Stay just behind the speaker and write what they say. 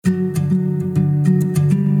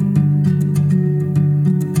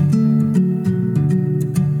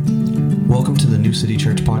New City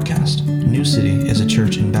Church podcast. New City is a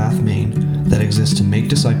church in Bath, Maine that exists to make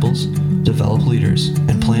disciples, develop leaders,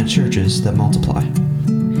 and plant churches that multiply.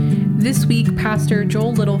 This week, Pastor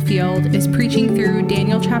Joel Littlefield is preaching through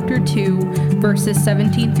Daniel chapter 2, verses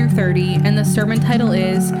 17 through 30, and the sermon title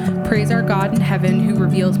is Praise Our God in Heaven Who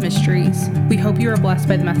Reveals Mysteries. We hope you are blessed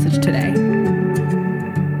by the message today.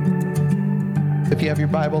 If you have your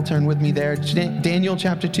Bible, turn with me there. Daniel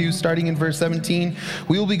chapter 2, starting in verse 17.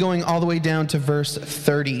 We will be going all the way down to verse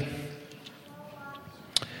 30.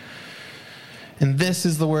 And this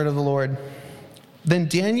is the word of the Lord. Then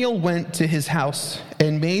Daniel went to his house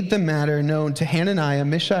and made the matter known to Hananiah,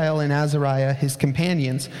 Mishael, and Azariah, his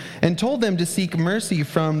companions, and told them to seek mercy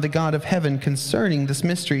from the God of heaven concerning this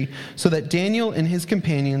mystery, so that Daniel and his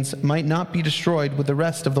companions might not be destroyed with the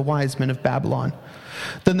rest of the wise men of Babylon.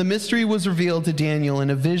 Then the mystery was revealed to Daniel in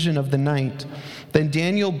a vision of the night. Then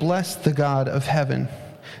Daniel blessed the God of heaven.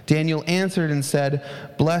 Daniel answered and said,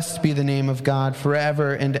 Blessed be the name of God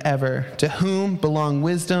forever and ever, to whom belong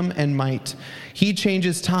wisdom and might. He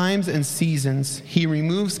changes times and seasons. He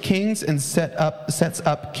removes kings and sets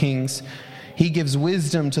up kings. He gives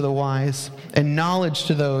wisdom to the wise and knowledge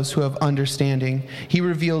to those who have understanding. He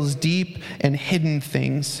reveals deep and hidden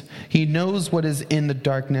things. He knows what is in the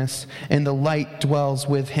darkness, and the light dwells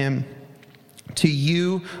with him. To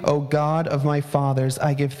you, O God of my fathers,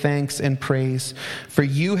 I give thanks and praise, for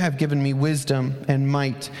you have given me wisdom and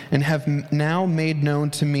might, and have now made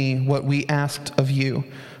known to me what we asked of you,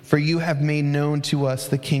 for you have made known to us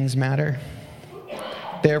the king's matter.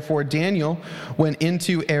 Therefore Daniel went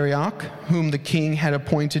into Arioch, whom the king had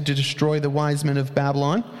appointed to destroy the wise men of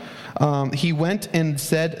Babylon. He went and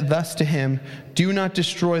said thus to him, Do not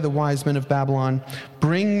destroy the wise men of Babylon.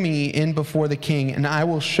 Bring me in before the king, and I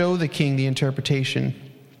will show the king the interpretation.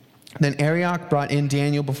 Then Arioch brought in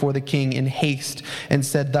Daniel before the king in haste and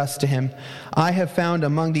said thus to him, I have found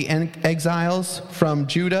among the exiles from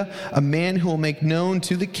Judah a man who will make known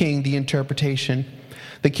to the king the interpretation.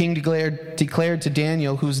 The king declared to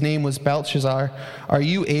Daniel, whose name was Belshazzar, Are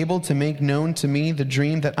you able to make known to me the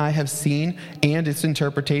dream that I have seen and its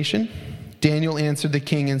interpretation? Daniel answered the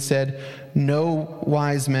king and said, No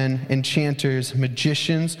wise men, enchanters,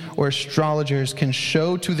 magicians, or astrologers can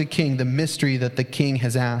show to the king the mystery that the king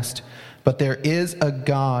has asked. But there is a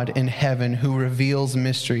God in heaven who reveals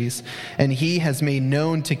mysteries, and he has made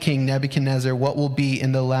known to King Nebuchadnezzar what will be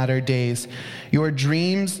in the latter days. Your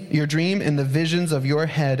dream and the visions of your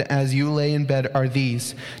head as you lay in bed are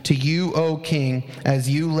these. To you, O king, as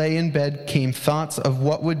you lay in bed came thoughts of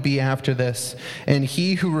what would be after this. And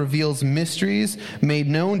he who reveals mysteries made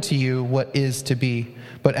known to you what is to be.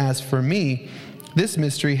 But as for me, this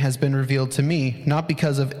mystery has been revealed to me, not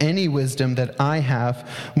because of any wisdom that I have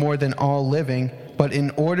more than all living, but in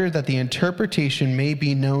order that the interpretation may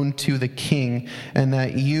be known to the king, and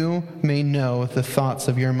that you may know the thoughts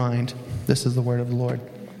of your mind. This is the word of the Lord.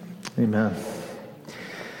 Amen.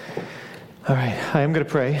 All right, I am going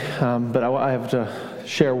to pray, but I have to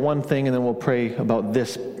share one thing, and then we'll pray about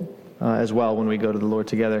this as well when we go to the Lord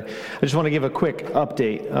together. I just want to give a quick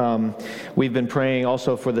update. We've been praying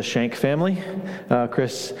also for the Shank family,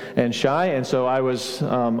 Chris and Shai, and so I was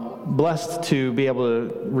blessed to be able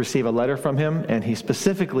to receive a letter from him, and he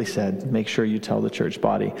specifically said, make sure you tell the church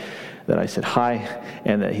body that I said hi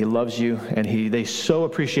and that he loves you, and they so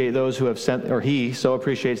appreciate those who have sent, or he so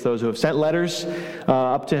appreciates those who have sent letters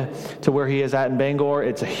up to where he is at in Bangor.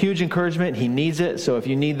 It's a huge encouragement. He needs it, so if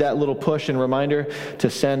you need that little push and reminder to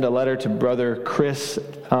send a letter to Brother Chris,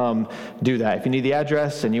 do that. If you need the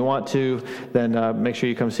address and you want to, then make sure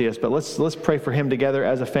you come see us. But let's pray for him together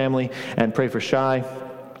as a family and pray for Shai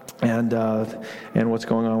and what's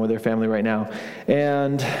going on with their family right now.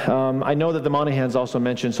 And I know that the Monahans also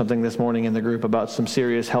mentioned something this morning in the group about some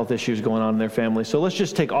serious health issues going on in their family. So let's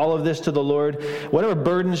just take all of this to the Lord. Whatever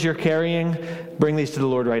burdens you're carrying, bring these to the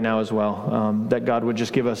Lord right now as well. That God would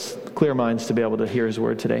just give us clear minds to be able to hear his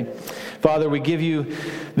word today. Father, we give you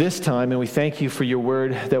this time, and we thank you for your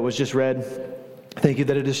word that was just read. Thank you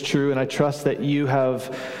that it is true, and I trust that you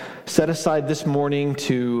have set aside this morning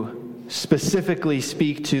to specifically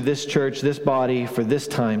speak to this church, this body, for this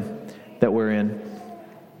time that we're in.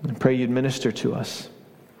 And pray you'd minister to us.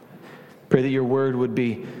 Pray that your word would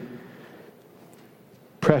be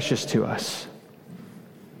precious to us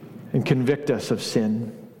and convict us of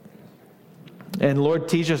sin. And Lord,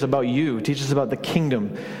 teach us about you. Teach us about the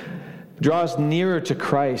kingdom. Draw us nearer to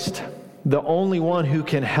Christ, the only one who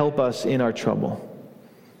can help us in our trouble.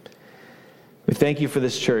 We thank you for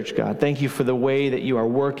this church, God. Thank you for the way that you are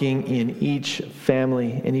working in each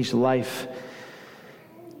family, in each life.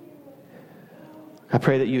 I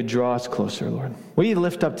pray that you would draw us closer, Lord. We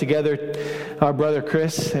lift up together our brother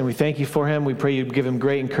Chris, and we thank you for him. We pray you'd give him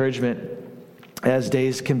great encouragement as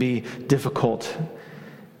days can be difficult.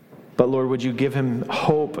 But Lord, would you give him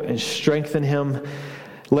hope and strengthen him?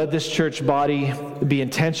 Let this church body be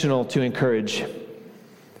intentional to encourage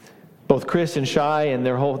both Chris and Shai and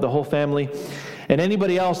the whole family, and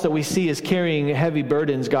anybody else that we see is carrying heavy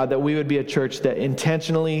burdens, God, that we would be a church that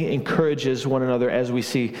intentionally encourages one another as we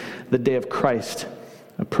see the day of Christ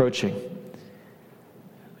approaching.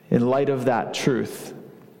 In light of that truth,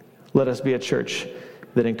 let us be a church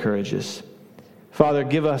that encourages. Father,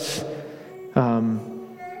 give us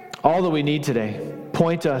all that we need today.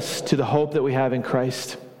 Point us to the hope that we have in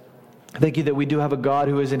Christ. Thank you that we do have a God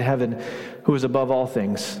who is in heaven, who is above all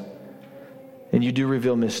things, and you do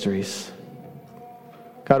reveal mysteries.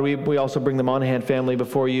 God, we also bring the Monahan family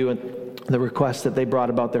before you and the requests that they brought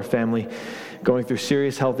about their family going through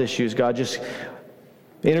serious health issues. God, just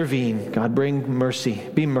intervene. God, bring mercy.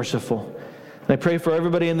 Be merciful. And I pray for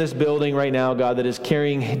everybody in this building right now, God, that is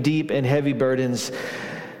carrying deep and heavy burdens.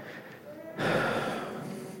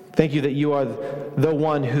 Thank you that you are the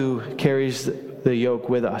one who carries the yoke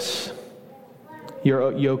with us.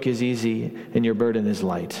 Your yoke is easy and your burden is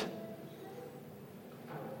light.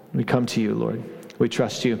 We come to you, Lord. We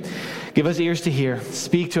trust you. Give us ears to hear.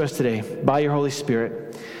 Speak to us today by your Holy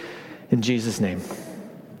Spirit. In Jesus' name,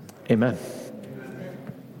 amen.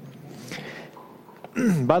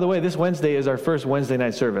 By the way, this Wednesday is our first Wednesday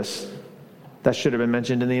night service. That should have been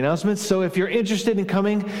mentioned in the announcements. So if you're interested in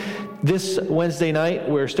coming this Wednesday night,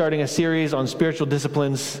 we're starting a series on spiritual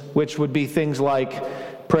disciplines, which would be things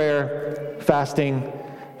like prayer, fasting,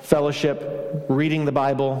 fellowship, reading the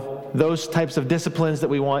Bible, those types of disciplines that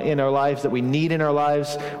we want in our lives, that we need in our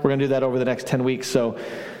lives. We're going to do that over the next 10 weeks. So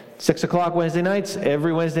 6 o'clock Wednesday nights,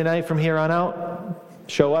 every Wednesday night from here on out.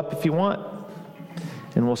 Show up if you want,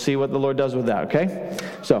 and we'll see what the Lord does with that, okay?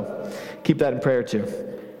 So keep that in prayer too.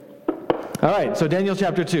 All right, so Daniel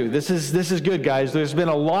chapter 2. This is good, guys. There's been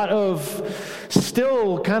a lot of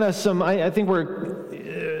still kind of some, I think we're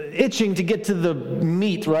itching to get to the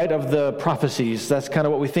meat, right, of the prophecies. That's kind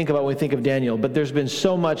of what we think about when we think of Daniel. But there's been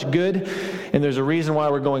so much good, and there's a reason why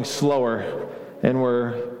we're going slower. And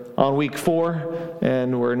we're on week 4,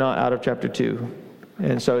 and we're not out of chapter 2.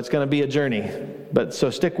 And so it's going to be a journey. But so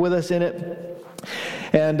stick with us in it.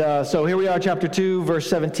 And so here we are, chapter 2, verse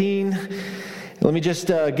 17. Let me just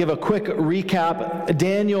give a quick recap.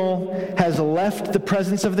 Daniel has left the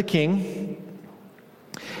presence of the king.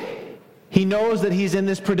 He knows that he's in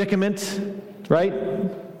this predicament,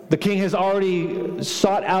 right? The king has already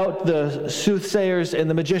sought out the soothsayers and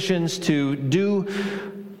the magicians to do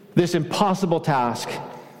this impossible task.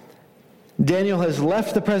 Daniel has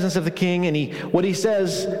left the presence of the king, and what it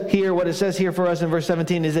says here for us in verse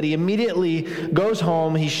 17 is that he immediately goes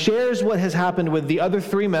home. He shares what has happened with the other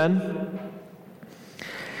 3 men.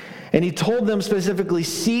 And he told them specifically,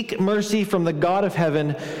 seek mercy from the God of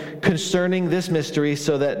heaven concerning this mystery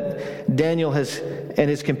so that Daniel and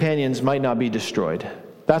his companions might not be destroyed.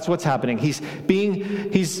 That's what's happening. He's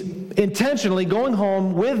intentionally going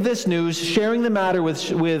home with this news, sharing the matter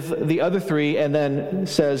with the other 3, and then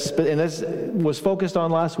says, and this was focused on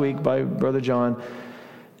last week by Brother John,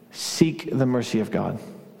 seek the mercy of God.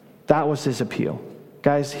 That was his appeal.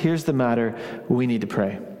 Guys, here's the matter. We need to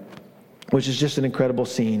pray. Which is just an incredible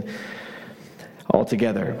scene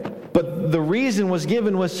altogether. But the reason was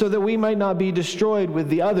given was so that we might not be destroyed with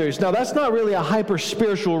the others. Now, that's not really a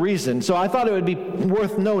hyper-spiritual reason, so I thought it would be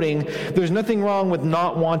worth noting there's nothing wrong with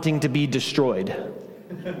not wanting to be destroyed.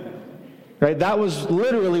 Right? That was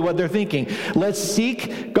literally what they're thinking. Let's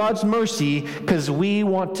seek God's mercy because we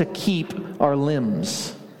want to keep our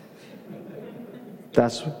limbs.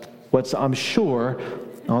 That's what's, I'm sure,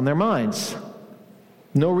 on their minds.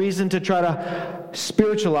 No reason to try to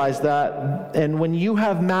spiritualize that. And when you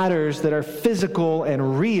have matters that are physical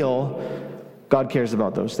and real, God cares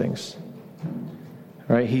about those things.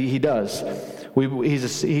 Right? He does.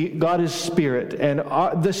 God is spirit. And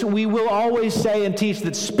we will always say and teach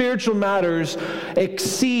that spiritual matters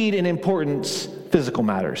exceed in importance physical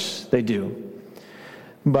matters. They do.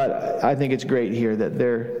 But I think it's great here that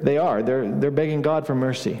they're begging God for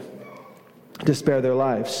mercy to spare their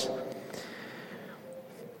lives.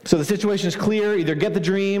 So the situation is clear. Either get the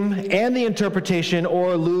dream and the interpretation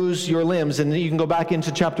or lose your limbs. And you can go back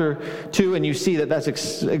into chapter 2 and you see that that's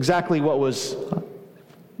exactly what was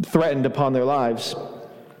threatened upon their lives.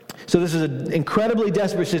 So this is an incredibly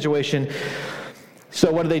desperate situation.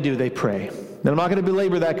 So what do? They pray. Now I'm not going to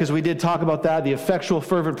belabor that because we did talk about that, the effectual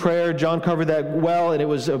fervent prayer. John covered that well, and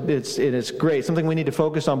it's great, something we need to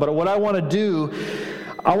focus on. But what I want to do,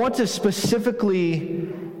 I want to specifically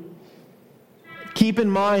keep in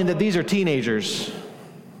mind that these are teenagers.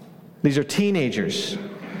 These are teenagers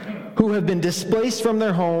who have been displaced from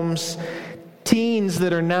their homes, teens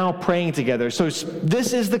that are now praying together. So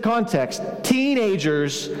this is the context.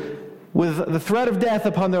 Teenagers with the threat of death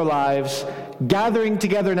upon their lives, gathering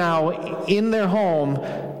together now in their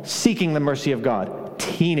home, seeking the mercy of God.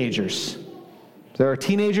 Teenagers. There are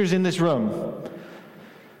teenagers in this room.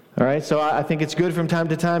 All right, so I think it's good from time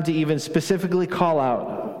to time to even specifically call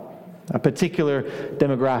out a particular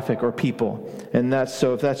demographic or people. And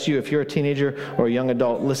so if that's you, if you're a teenager or a young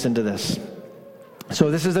adult, listen to this.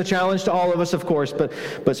 So this is a challenge to all of us, of course,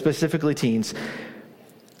 but specifically teens.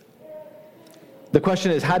 The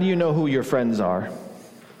question is, how do you know who your friends are?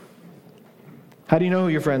 How do you know who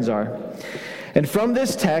your friends are? And from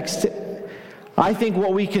this text, I think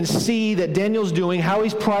what we can see that Daniel's doing, how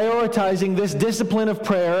he's prioritizing this discipline of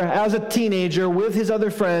prayer as a teenager with his other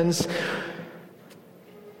friends.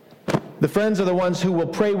 The friends are the ones who will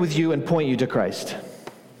pray with you and point you to Christ.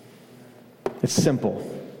 It's simple.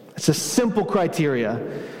 It's a simple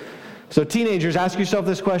criteria. So teenagers, ask yourself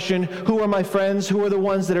this question: who are my friends? Who are the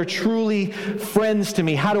ones that are truly friends to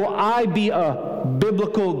me? How do I be a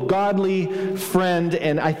biblical, godly friend?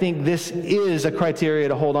 And I think this is a criteria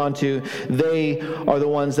to hold on to. They are the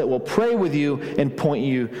ones that will pray with you and point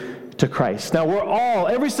you to Christ. Now we're all,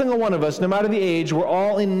 every single one of us, no matter the age, we're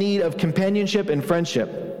all in need of companionship and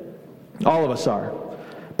friendship. All of us are.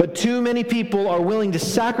 But too many people are willing to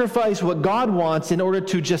sacrifice what God wants in order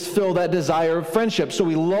to just fill that desire of friendship. So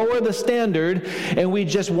we lower the standard and we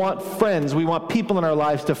just want friends. We want people in our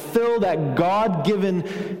lives to fill that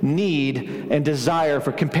God-given need and desire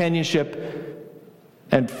for companionship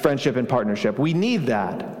and friendship and partnership. We need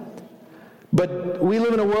that. But we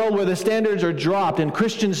live in a world where the standards are dropped, and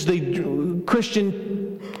Christian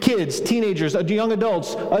kids, teenagers, young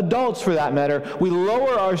adults for that matter, we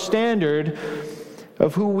lower our standard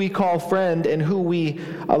of who we call friend and who we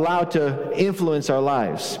allow to influence our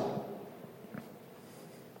lives.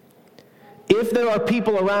 If there are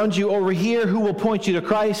people around you over here who will point you to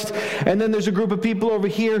Christ, and then there's a group of people over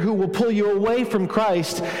here who will pull you away from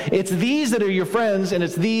Christ, it's these that are your friends and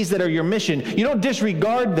it's these that are your mission. You don't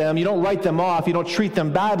disregard them, you don't write them off, you don't treat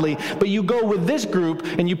them badly, but you go with this group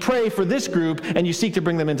and you pray for this group and you seek to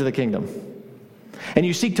bring them into the kingdom. And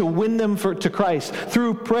you seek to win them to Christ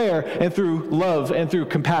through prayer and through love and through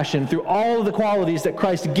compassion, through all of the qualities that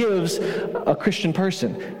Christ gives a Christian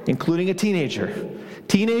person, including a teenager.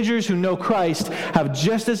 Teenagers who know Christ have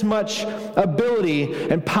just as much ability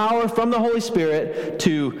and power from the Holy Spirit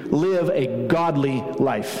to live a godly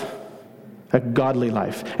life. A godly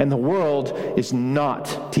life. And the world is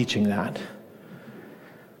not teaching that.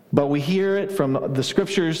 But we hear it from the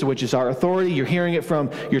scriptures, which is our authority. You're hearing it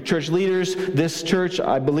from your church leaders. This church,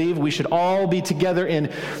 I believe, we should all be together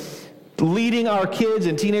in leading our kids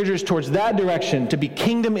and teenagers towards that direction, to be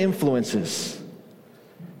kingdom influences,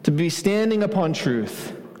 to be standing upon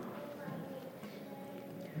truth.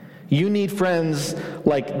 You need friends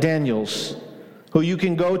like Daniel's, who you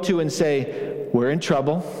can go to and say, we're in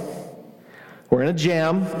trouble, we're in a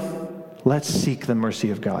jam, let's seek the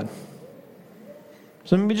mercy of God.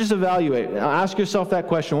 So let me just evaluate. Ask yourself that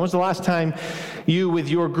question. When was the last time you, with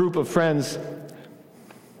your group of friends,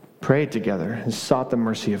 prayed together and sought the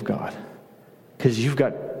mercy of God? Because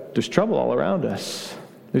there's trouble all around us.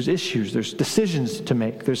 There's issues. There's decisions to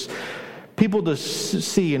make. There's people to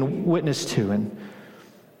see and witness to, and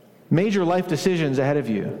major life decisions ahead of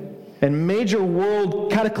you, and major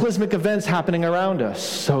world cataclysmic events happening around us.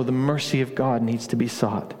 So the mercy of God needs to be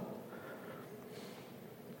sought.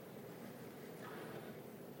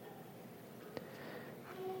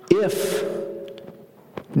 If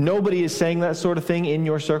nobody is saying that sort of thing in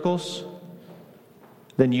your circles,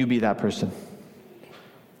 then you be that person.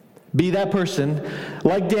 Be that person,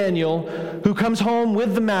 like Daniel, who comes home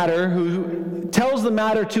with the matter, who tells the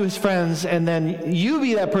matter to his friends, and then you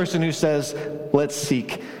be that person who says, let's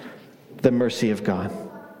seek the mercy of God.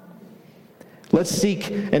 Let's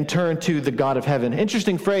seek and turn to the God of heaven.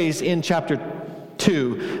 Interesting phrase in chapter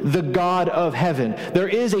 2, the God of heaven. There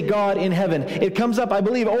is a God in heaven. It comes up, I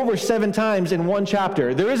believe, over 7 times in one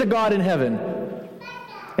chapter. There is a God in heaven.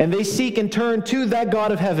 And they seek and turn to that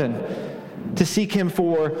God of heaven to seek him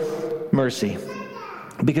for mercy.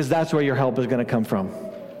 Because that's where your help is going to come from.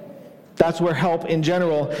 That's where help in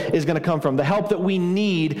general is going to come from. The help that we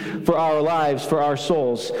need for our lives, for our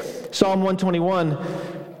souls. Psalm 121,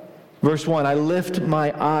 verse 1, I lift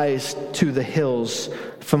my eyes to the hills.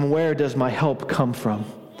 From where does my help come from?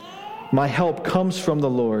 My help comes from the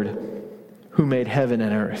Lord who made heaven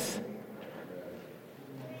and earth.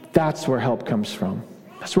 That's where help comes from.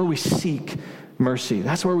 That's where we seek mercy.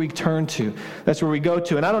 That's where we turn to. That's where we go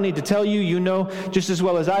to. And I don't need to tell you, you know just as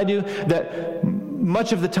well as I do, that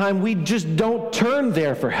much of the time we just don't turn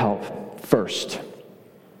there for help first.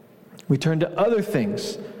 We turn to other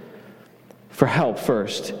things for help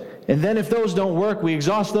first. And then if those don't work, we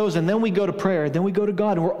exhaust those, and then we go to prayer, then we go to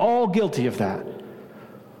God, and we're all guilty of that.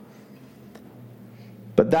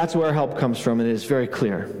 But that's where help comes from, and it is very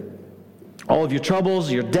clear. All of your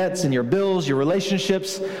troubles, your debts and your bills, your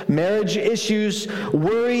relationships, marriage issues,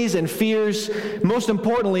 worries and fears, most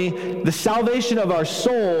importantly, the salvation of our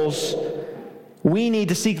souls, we need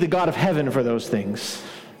to seek the God of heaven for those things.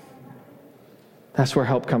 That's where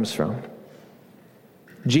help comes from.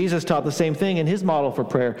 Jesus taught the same thing in his model for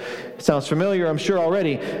prayer. It sounds familiar, I'm sure,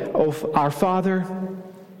 already. Oh, our Father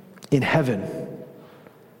in heaven.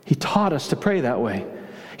 He taught us to pray that way.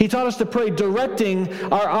 He taught us to pray directing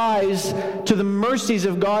our eyes to the mercies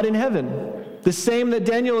of God in heaven. The same that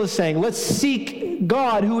Daniel is saying. Let's seek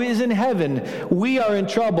God who is in heaven. We are in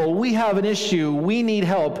trouble. We have an issue. We need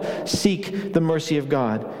help. Seek the mercy of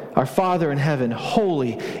God. Our Father in heaven,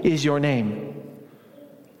 holy is your name.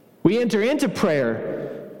 We enter into prayer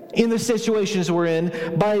in the situations we're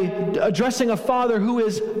in by addressing a Father who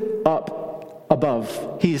is up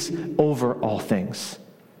above. He's over all things.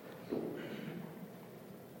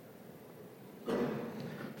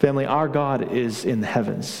 Family, our God is in the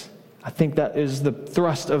heavens. I think that is the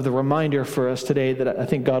thrust of the reminder for us today, that I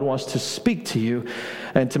think God wants to speak to you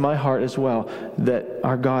and to my heart as well, that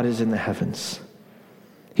our God is in the heavens.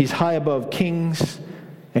 He's high above kings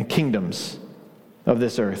and kingdoms of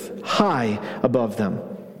this earth, high above them.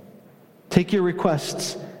 Take your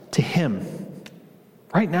requests to him,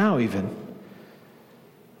 right now even.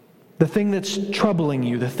 The thing that's troubling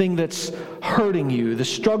you, the thing that's hurting you, the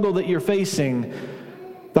struggle that you're facing,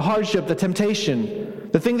 the hardship, the temptation,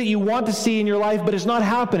 the thing that you want to see in your life but is not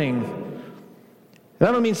happening. And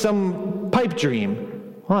I don't mean some pipe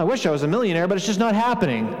dream. Well, I wish I was a millionaire, but it's just not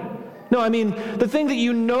happening. No, I mean the thing that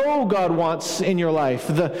you know God wants in your life,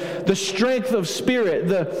 the strength of spirit,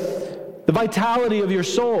 the vitality of your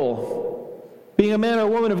soul, being a man or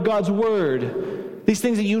woman of God's word, these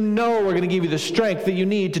things that you know are going to give you the strength that you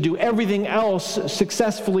need to do everything else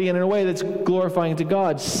successfully and in a way that's glorifying to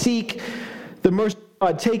God. Seek the mercy of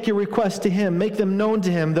God. Take your requests to him. Make them known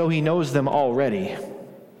to him, though he knows them already.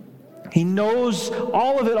 He knows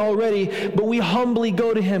all of it already, but we humbly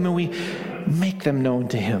go to him and we make them known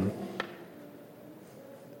to him.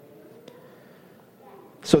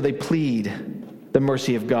 So they plead the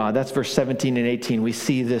mercy of God. That's verse 17 and 18. We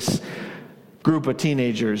see this group of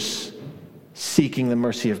teenagers seeking the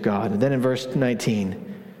mercy of God. And then in verse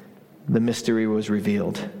 19, the mystery was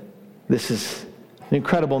revealed. This is an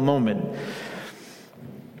incredible moment.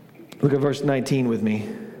 Look at verse 19 with me.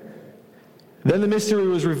 Then the mystery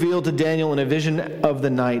was revealed to Daniel in a vision of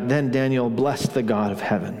the night. Then Daniel blessed the God of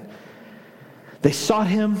heaven. They sought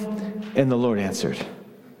him, and the Lord answered.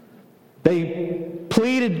 They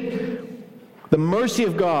pleaded the mercy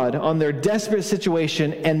of God on their desperate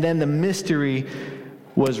situation, and then the mystery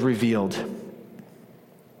was revealed.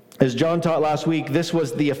 As John taught last week, this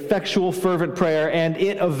was the effectual, fervent prayer, and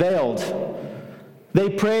it availed. They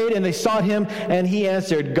prayed and they sought him, and he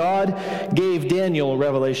answered. God gave Daniel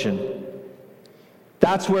revelation.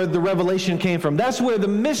 That's where the revelation came from. That's where the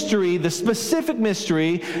mystery, the specific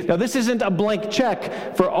mystery, now this isn't a blank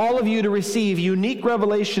check for all of you to receive unique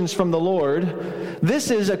revelations from the Lord. This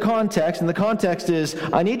is a context, and the context is,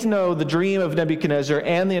 I need to know the dream of Nebuchadnezzar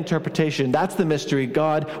and the interpretation. That's the mystery.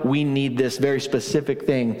 God, we need this very specific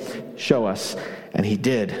thing. Show us. And he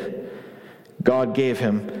did. God gave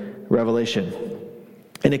him revelation.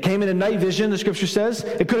 And it came in a night vision, the scripture says.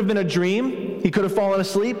 It could have been a dream. He could have fallen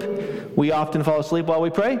asleep. We often fall asleep while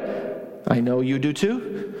we pray. I know you do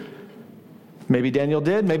too. Maybe Daniel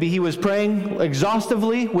did. Maybe he was praying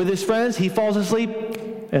exhaustively with his friends. He falls asleep,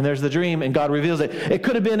 and there's the dream, and God reveals it. It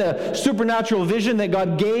could have been a supernatural vision that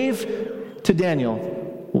God gave to Daniel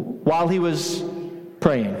while he was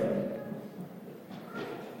praying.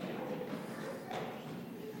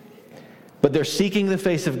 But they're seeking the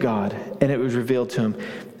face of God, and it was revealed to him.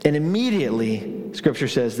 And immediately, Scripture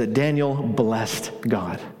says that Daniel blessed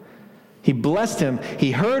God. He blessed him.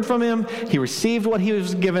 He heard from him. He received what he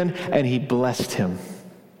was given, and he blessed him.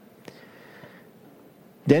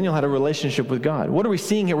 Daniel had a relationship with God. What are we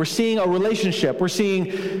seeing here? We're seeing a relationship. We're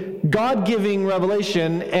seeing God giving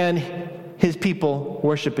revelation and his people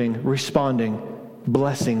worshiping, responding,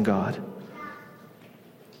 blessing God.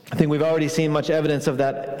 I think we've already seen much evidence of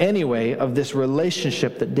that anyway, of this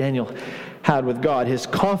relationship that Daniel had with God. His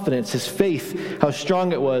confidence, his faith, how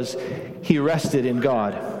strong it was, he rested in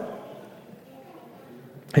God.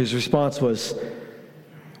 His response was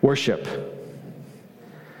worship.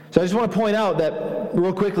 So I just want to point out that,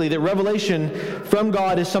 real quickly, that revelation from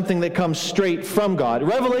God is something that comes straight from God.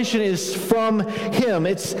 Revelation is from Him.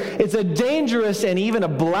 It's a dangerous and even a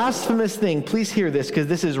blasphemous thing. Please hear this, because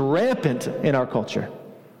this is rampant in our culture.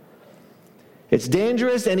 It's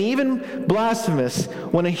dangerous and even blasphemous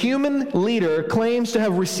when a human leader claims to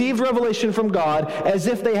have received revelation from God as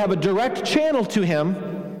if they have a direct channel to Him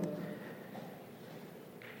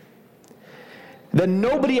that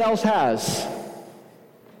nobody else has.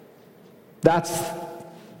 That's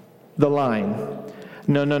the line.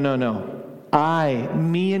 No.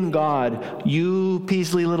 Me and God, you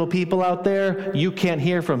peasly little people out there, you can't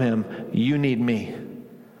hear from Him. You need me.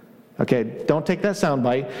 Okay, don't take that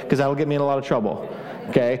soundbite, because that will get me in a lot of trouble.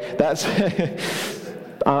 Okay, that's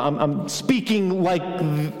I'm speaking like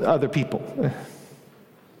other people.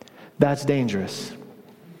 That's dangerous.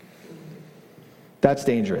 That's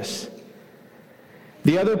dangerous.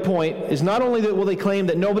 The other point is not only that will they claim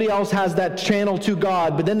that nobody else has that channel to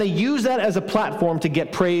God, but then they use that as a platform to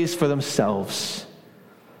get praise for themselves.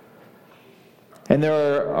 And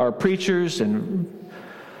there are preachers and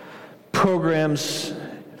programs,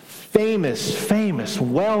 famous,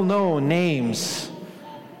 well-known names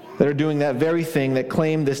that are doing that very thing, that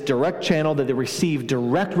claim this direct channel, that they receive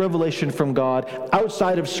direct revelation from God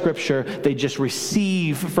outside of Scripture. They just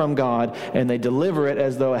receive from God, and they deliver it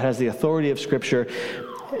as though it has the authority of Scripture.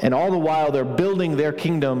 And all the while, they're building their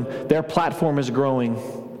kingdom. Their platform is growing,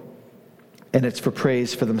 and it's for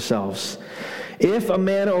praise for themselves. If a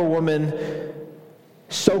man or woman,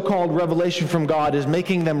 so-called revelation from God, is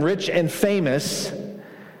making them rich and famous,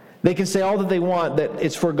 they can say all that they want, that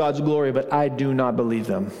it's for God's glory, but I do not believe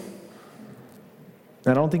them.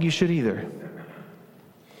 I don't think you should either.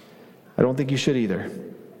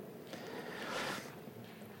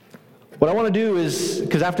 What I want to do is,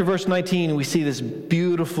 because after verse 19, we see this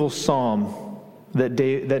beautiful psalm that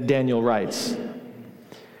Daniel writes.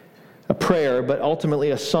 A prayer, but ultimately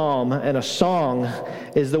a psalm, and a song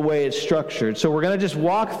is the way it's structured. So we're going to just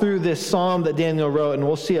walk through this psalm that Daniel wrote, and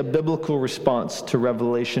we'll see a biblical response to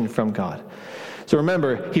revelation from God. So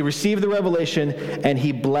remember, he received the revelation, and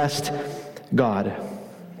he blessed God.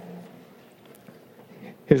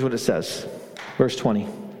 Here's what it says, verse 20.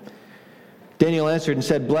 Daniel answered and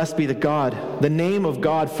said, "Blessed be the God, the name of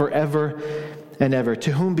God forever and ever,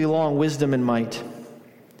 to whom belong wisdom and might.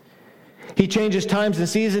 He changes times and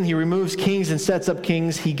seasons. He removes kings and sets up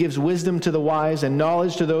kings. He gives wisdom to the wise and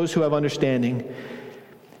knowledge to those who have understanding.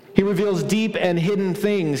 He reveals deep and hidden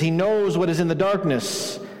things. He knows what is in the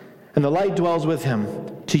darkness, and the light dwells with him.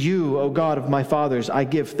 To you, O God of my fathers, I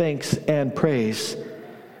give thanks and praise,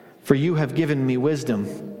 for you have given me wisdom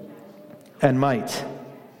and might,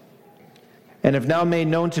 and have now made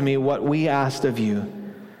known to me what we asked of you,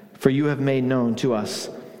 for you have made known to us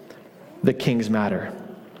the king's matter."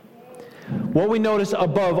 What we notice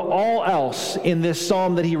above all else in this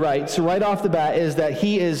psalm that he writes right off the bat is that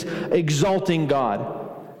he is exalting God.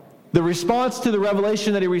 The response to the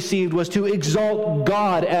revelation that he received was to exalt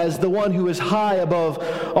God as the one who is high above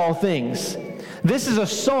all things. This is a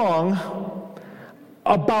song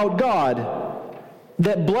about God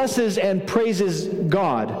that blesses and praises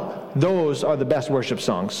God. Those are the best worship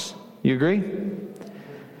songs. You agree?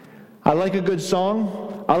 I like a good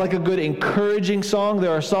song. I like a good encouraging song.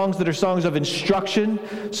 There are songs that are songs of instruction,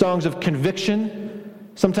 songs of conviction.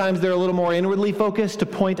 Sometimes they're a little more inwardly focused to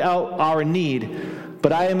point out our need.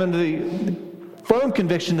 But I am under the firm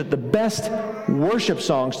conviction that the best worship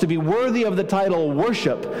songs, to be worthy of the title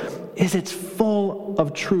worship, is it's full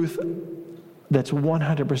of truth that's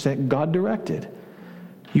 100% God-directed.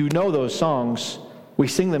 You know those songs. We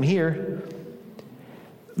sing them here.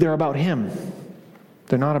 They're about Him.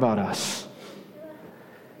 They're not about us.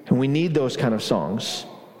 And we need those kind of songs.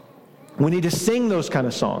 We need to sing those kind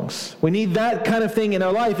of songs. We need that kind of thing in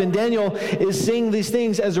our life. And Daniel is singing these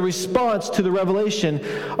things as a response to the revelation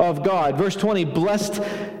of God. Verse 20, "Blessed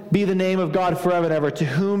be the name of God forever and ever, to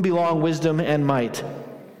whom belong wisdom and might."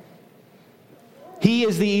 He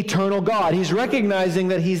is the eternal God. He's recognizing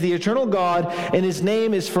that He's the eternal God, and His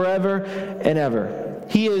name is forever and ever.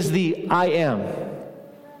 He is the I am.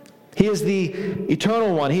 He is the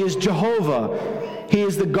eternal one. He is Jehovah. He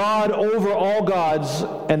is the God over all gods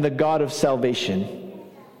and the God of salvation.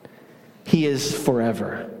 He is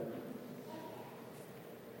forever.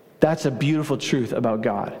 That's a beautiful truth about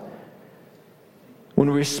God. When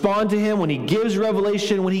we respond to Him, when He gives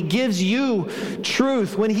revelation, when He gives you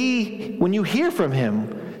truth, when you hear from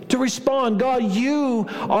Him, to respond, God, you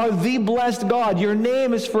are the blessed God. Your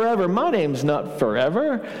name is forever. My name's not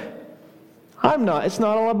forever. It's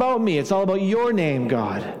not all about me. It's all about your name,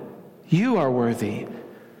 God. You are worthy.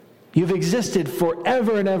 You've existed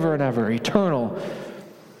forever and ever and ever, eternal,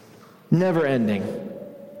 never ending.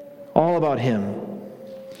 All about him.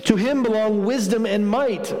 To him belong wisdom and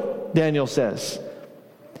might, Daniel says.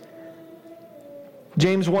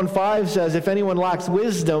 James 1:5 says, if anyone lacks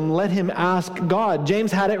wisdom, let him ask God.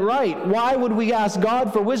 James had it right. Why would we ask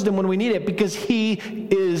God for wisdom when we need it? Because he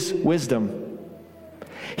is wisdom.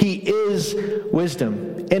 He is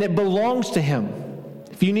wisdom, and it belongs to him.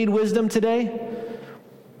 If you need wisdom today,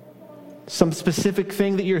 some specific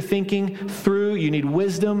thing that you're thinking through, you need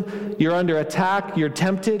wisdom, you're under attack, you're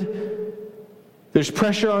tempted, there's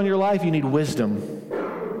pressure on your life, you need wisdom.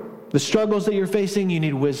 The struggles that you're facing, you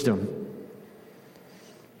need wisdom.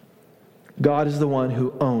 God is the one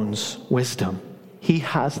who owns wisdom. He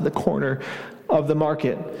has the corner of the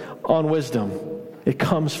market on wisdom. It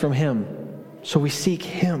comes from him. So we seek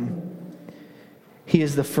him. He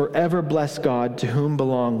is the forever blessed God to whom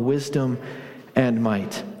belong wisdom and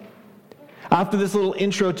might. After this little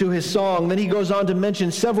intro to his song, then he goes on to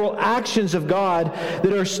mention several actions of God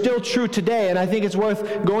that are still true today. And I think it's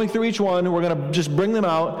worth going through each one. We're going to just bring them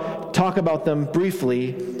out, talk about them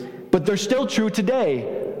briefly. But they're still true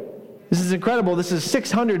today. This is incredible. This is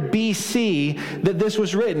 600 BC that this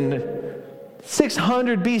was written.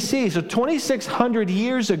 600 BC, so 2,600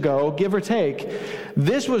 years ago, give or take,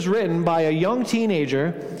 this was written by a young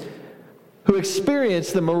teenager who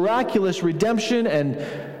experienced the miraculous redemption and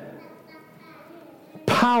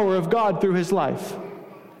power of God through his life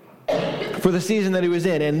for the season that he was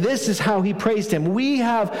in. And this is how he praised him. We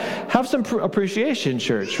have some appreciation,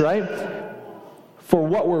 church, right, for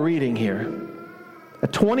what we're reading here. A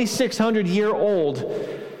 2,600-year-old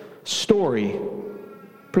story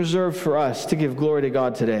preserved for us to give glory to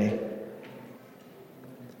God today.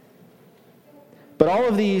 But all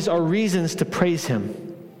of these are reasons to praise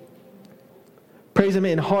him. Praise him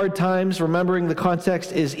in hard times, remembering the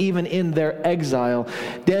context is even in their exile.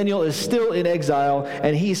 Daniel is still in exile,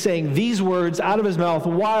 and he's saying these words out of his mouth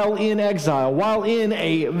while in exile, while in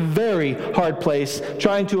a very hard place,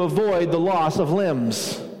 trying to avoid the loss of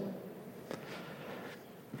limbs.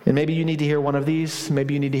 And maybe you need to hear one of these,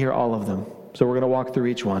 maybe you need to hear all of them. So we're going to walk through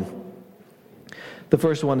each one. The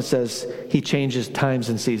first one says, he changes times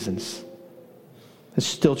and seasons. It's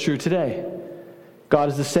still true today. God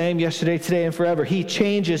is the same yesterday, today, and forever. He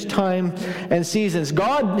changes time and seasons.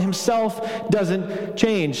 God himself doesn't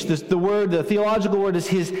change. The theological word is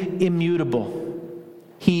his immutable.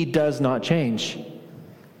 He does not change.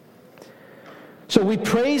 So we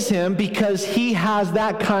praise him because he has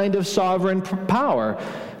that kind of sovereign power.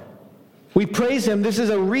 We praise him. This is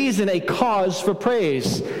a reason, a cause for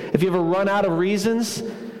praise. If you ever run out of reasons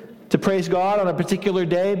to praise God on a particular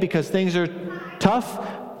day because things are tough,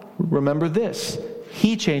 remember this.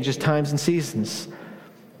 He changes times and seasons.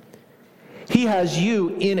 He has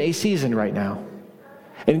you in a season right now.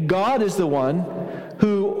 And God is the one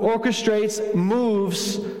who orchestrates,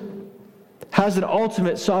 moves, has an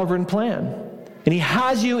ultimate sovereign plan. And he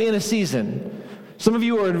has you in a season. Some of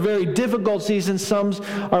you are in a very difficult season. Some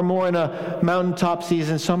are more in a mountaintop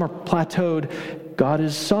season. Some are plateaued. God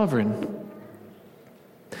is sovereign.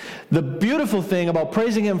 The beautiful thing about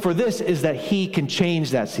praising him for this is that he can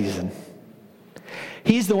change that season.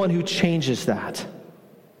 He's the one who changes that.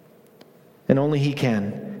 And only he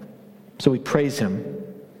can. So we praise him.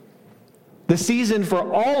 The season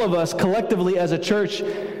for all of us collectively as a church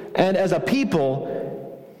and as a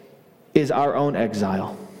people is our own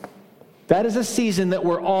exile. That is a season that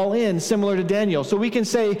we're all in, similar to Daniel. So we can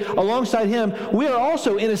say, alongside him, we are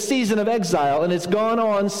also in a season of exile, and it's gone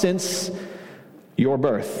on since your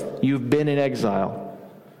birth. You've been in exile.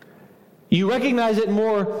 You recognize it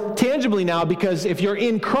more tangibly now because if you're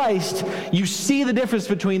in Christ, you see the difference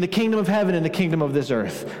between the kingdom of heaven and the kingdom of this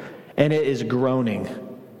earth. And it is groaning.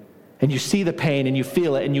 And you see the pain, and you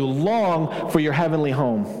feel it, and you long for your heavenly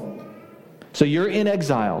home. So you're in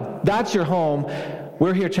exile. That's your home.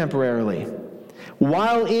 We're here temporarily.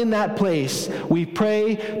 While in that place, we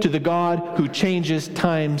pray to the God who changes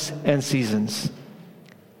times and seasons.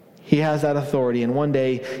 He has that authority, and one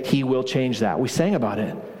day he will change that. We sang about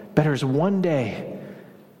it. Better is one day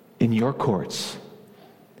in your courts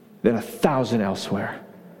than 1,000 elsewhere.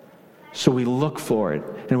 So we look for it,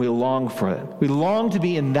 and we long for it. We long to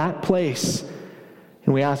be in that place,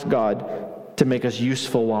 and we ask God to make us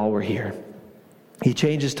useful while we're here. He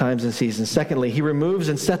changes times and seasons. Secondly, he removes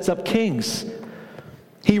and sets up kings.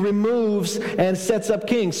 He removes and sets up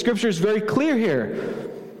kings. Scripture is very clear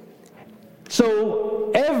here.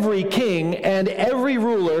 So every king and every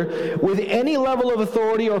ruler with any level of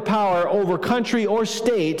authority or power over country or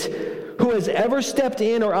state who has ever stepped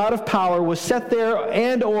in or out of power was set there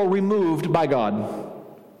and or removed by God.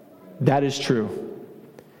 That is true.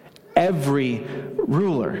 Every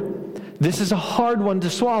ruler. This is a hard one to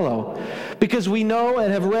swallow because we know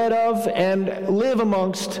and have read of and live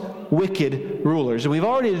amongst wicked rulers. And we've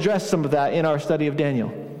already addressed some of that in our study of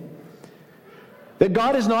Daniel. That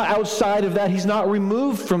God is not outside of that. He's not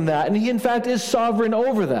removed from that. And he, in fact, is sovereign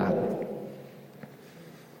over that.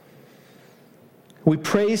 We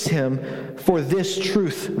praise him for this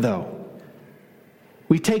truth, though.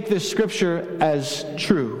 We take this scripture as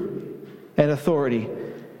true and authority.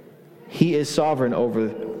 He is sovereign over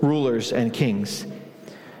rulers and kings.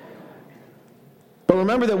 But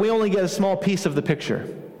remember that we only get a small piece of the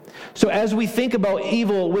picture. So as we think about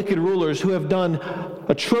evil, wicked rulers who have done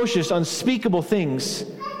atrocious, unspeakable things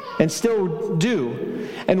and still do,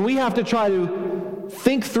 and we have to try to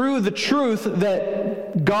think through the truth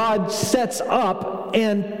that God sets up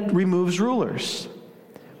and removes rulers,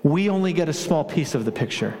 we only get a small piece of the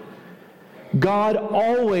picture. God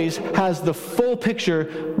always has the full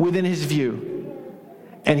picture within his view,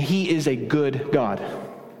 and he is a good God.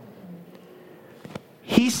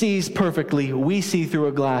 He sees perfectly, we see through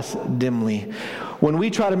a glass dimly. When we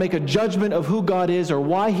try to make a judgment of who God is or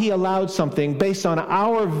why he allowed something based on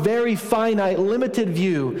our very finite, limited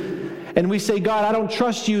view, and we say, God, I don't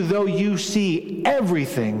trust you though you see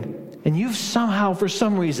everything, and you've somehow, for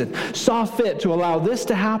some reason, saw fit to allow this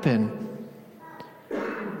to happen,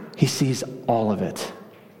 he sees all of it.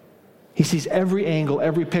 He sees every angle,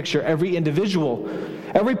 every picture, every individual,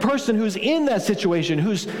 every person who's in that situation,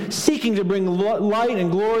 who's seeking to bring light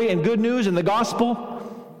and glory and good news and the gospel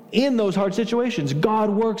in those hard situations. God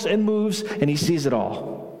works and moves, and he sees it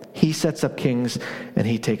all. He sets up kings, and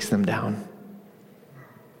he takes them down.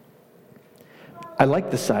 I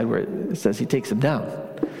like the side where it says he takes them down.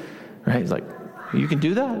 Right? He's like, you can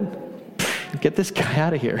do that? Get this guy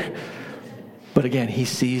out of here. But again, he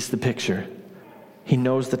sees the picture. He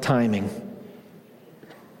knows the timing.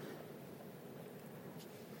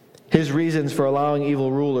 His reasons for allowing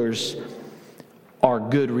evil rulers are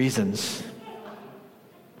good reasons.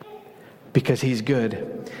 Because he's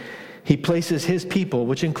good. He places his people,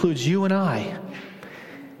 which includes you and I,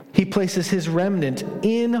 he places his remnant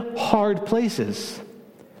in hard places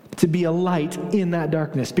to be a light in that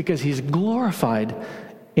darkness because he's glorified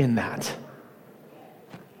in that.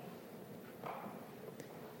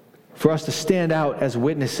 For us to stand out as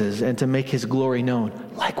witnesses and to make his glory known,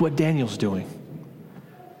 like what Daniel's doing.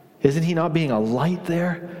 Isn't he not being a light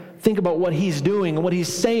there? Think about what he's doing and what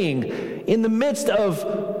he's saying in the midst of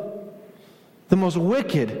the most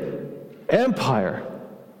wicked empire,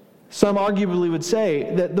 some arguably would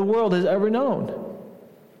say, that the world has ever known.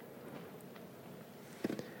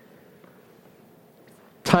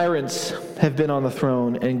 Tyrants have been on the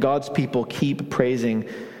throne, and God's people keep praising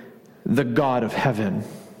the God of heaven.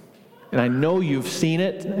 And I know you've seen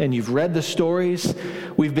it and you've read the stories.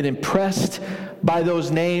 We've been impressed by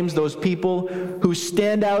those names, those people who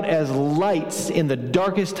stand out as lights in the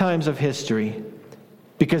darkest times of history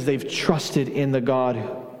because they've trusted in the God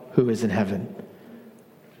who is in heaven,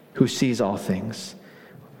 who sees all things.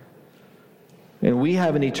 And we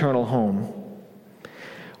have an eternal home.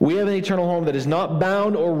 We have an eternal home that is not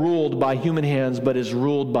bound or ruled by human hands, but is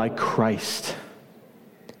ruled by Christ,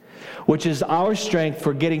 which is our strength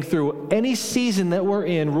for getting through any season that we're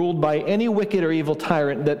in, ruled by any wicked or evil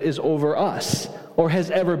tyrant that is over us, or has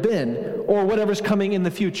ever been, or whatever's coming in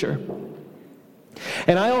the future.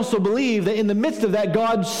 And I also believe that in the midst of that,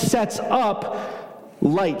 God sets up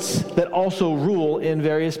lights that also rule in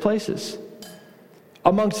various places.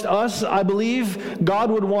 Amongst us, I believe God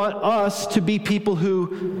would want us to be people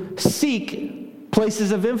who seek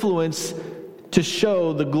places of influence to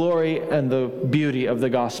show the glory and the beauty of the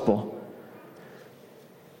gospel.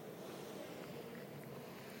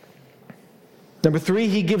 Number 3,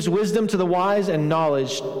 he gives wisdom to the wise and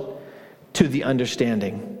knowledge to the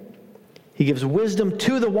understanding. He gives wisdom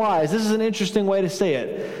to the wise. This is an interesting way to say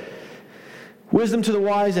it. Wisdom to the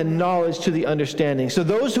wise and knowledge to the understanding. So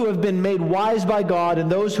those who have been made wise by God and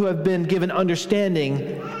those who have been given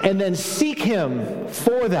understanding and then seek him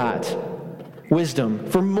for that wisdom,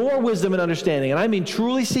 for more wisdom and understanding, and I mean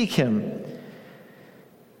truly seek him,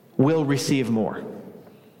 will receive more.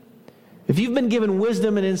 If you've been given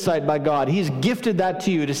wisdom and insight by God, he's gifted that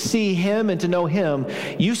to you to see him and to know him.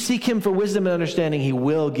 You seek him for wisdom and understanding, he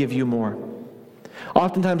will give you more.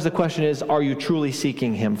 Oftentimes the question is, are you truly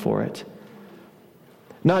seeking him for it?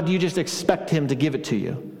 Not do you just expect him to give it to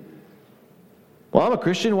you? Well, I'm a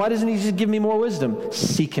Christian. Why doesn't he just give me more wisdom?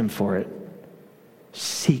 Seek him for it.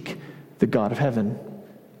 Seek the God of heaven.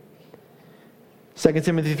 2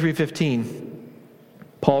 Timothy 3:15,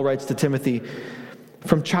 Paul writes to Timothy,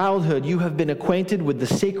 "From childhood you have been acquainted with the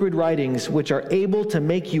sacred writings, which are able to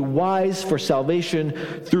make you wise for salvation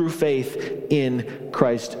through faith in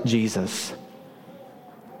Christ Jesus."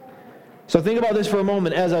 So think about this for a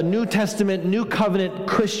moment. As a New Testament, New Covenant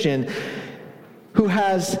Christian who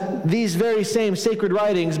has these very same sacred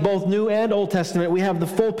writings, both New and Old Testament, we have the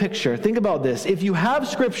full picture. Think about this. If you have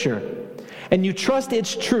Scripture and you trust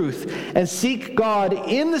its truth and seek God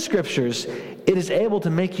in the Scriptures, it is able to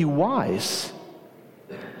make you wise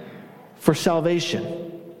for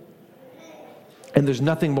salvation. And there's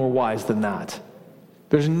nothing more wise than that.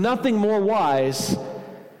 There's nothing more wise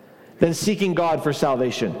than seeking God for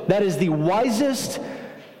salvation. That is the wisest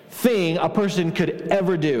thing a person could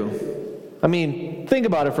ever do. I mean, think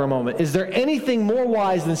about it for a moment. Is there anything more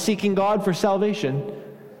wise than seeking God for salvation?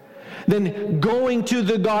 Than going to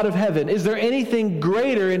the God of heaven? Is there anything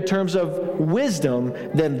greater in terms of wisdom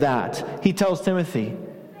than that? He tells Timothy,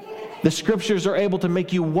 the Scriptures are able to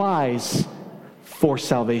make you wise for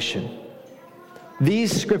salvation.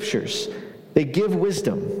 These Scriptures, they give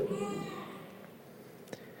wisdom.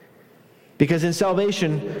 Because in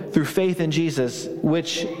salvation, through faith in Jesus,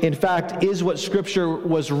 which in fact is what Scripture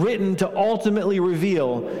was written to ultimately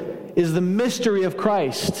reveal, is the mystery of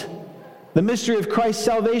Christ. The mystery of Christ's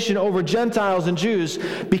salvation over Gentiles and Jews.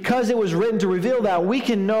 Because it was written to reveal that, we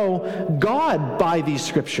can know God by these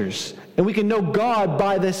Scriptures. And we can know God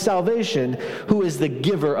by this salvation, who is the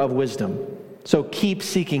giver of wisdom. So keep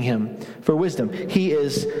seeking Him for wisdom. He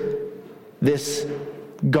is this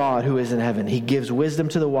God who is in heaven. He gives wisdom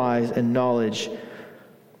to the wise and knowledge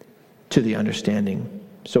to the understanding.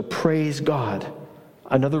 So praise God.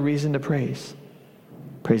 Another reason to praise.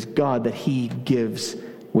 Praise God that He gives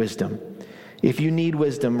wisdom. If you need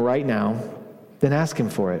wisdom right now, then ask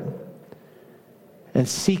Him for it. And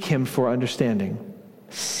seek Him for understanding.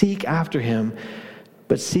 Seek after Him,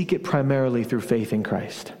 but seek it primarily through faith in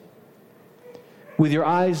Christ. With your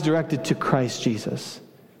eyes directed to Christ Jesus,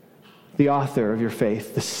 the author of your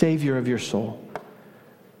faith, the Savior of your soul.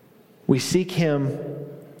 We seek Him,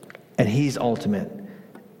 and He's ultimate,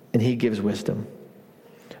 and He gives wisdom.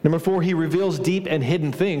 Number 4, He reveals deep and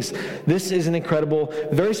hidden things. This is an incredible,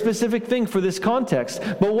 very specific thing for this context.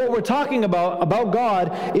 But what we're talking about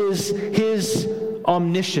God, is His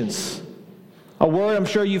omniscience. A word I'm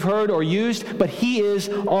sure you've heard or used, but He is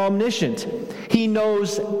omniscient. He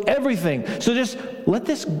knows everything. So just let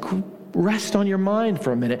this rest on your mind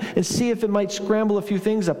for a minute and see if it might scramble a few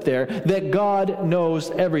things up there, that God knows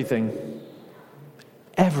everything.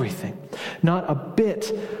 Everything. Not a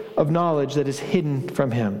bit of knowledge that is hidden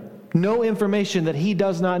from Him. No information that He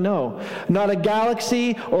does not know. Not a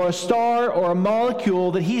galaxy or a star or a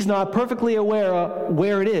molecule that He's not perfectly aware of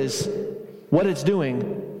where it is, what it's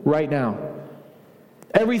doing right now.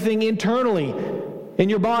 Everything internally in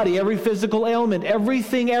your body, every physical ailment,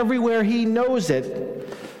 everything everywhere, He knows it.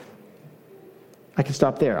 I can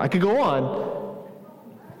stop there. I could go on,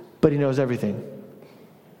 but He knows everything.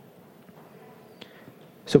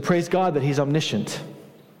 So praise God that He's omniscient.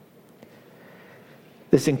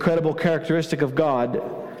 This incredible characteristic of God,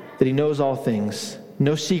 that He knows all things,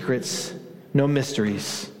 no secrets, no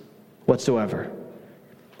mysteries whatsoever.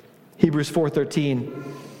 Hebrews 4:13,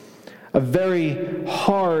 a very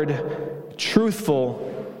hard,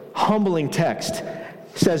 truthful, humbling text,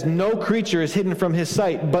 says, "No creature is hidden from His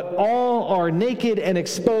sight, but all are naked and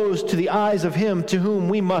exposed to the eyes of Him to whom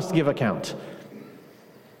we must give account."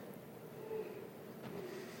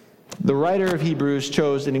 The writer of Hebrews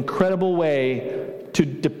chose an incredible way to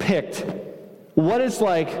depict what it's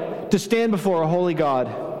like to stand before a holy God.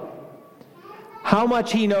 How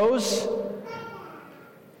much He knows?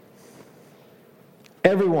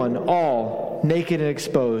 Everyone, all, naked and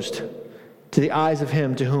exposed to the eyes of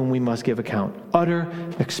Him to whom we must give account. Utter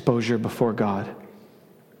exposure before God.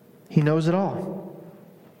 He knows it all.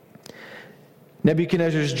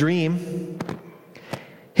 Nebuchadnezzar's dream,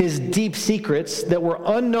 his deep secrets that were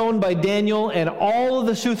unknown by Daniel and all of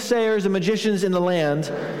the soothsayers and magicians in the land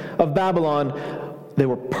of Babylon, they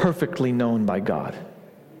were perfectly known by God.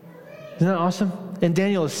 Isn't that awesome? And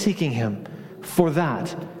Daniel is seeking Him for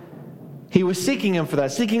that. He was seeking Him for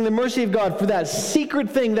that, seeking the mercy of God for that secret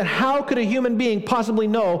thing that how could a human being possibly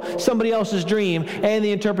know somebody else's dream and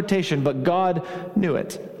the interpretation, but God knew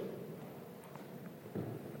it.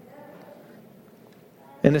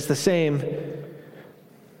 And it's the same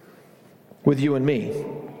with you and me.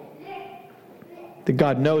 That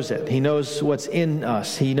God knows it. He knows what's in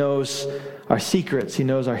us. He knows our secrets. He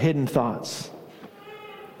knows our hidden thoughts.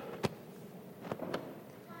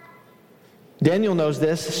 Daniel knows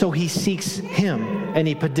this, so he seeks Him. and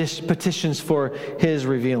he petitions for his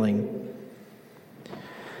revealing.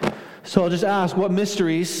 So I'll just ask, what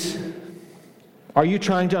mysteries are you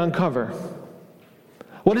trying to uncover?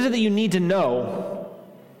 What is it that you need to know?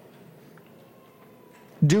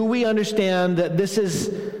 Do we understand that this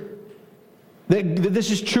is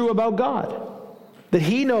true about God? That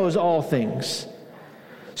he knows all things?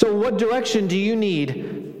 So what direction do you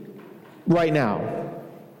need right now?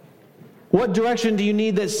 What direction do you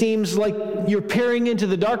need that seems like you're peering into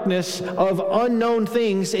the darkness of unknown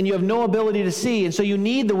things and you have no ability to see, and so you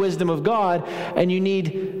need the wisdom of God and you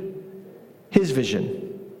need his vision?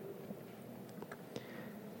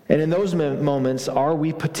 And in those moments, are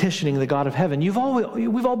we petitioning the God of heaven? We've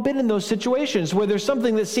all been in those situations where there's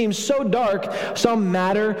something that seems so dark, some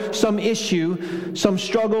matter, some issue, some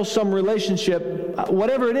struggle, some relationship,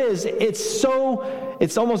 whatever it is, it's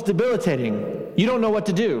almost debilitating. You don't know what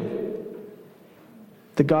to do.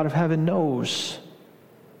 The God of heaven knows.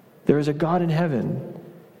 There is a God in heaven,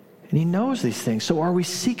 and he knows these things. So are we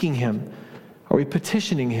seeking him? Are we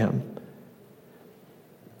petitioning him?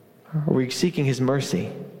 Are we seeking his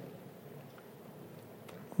mercy?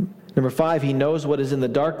 Number 5, he knows what is in the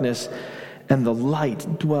darkness, and the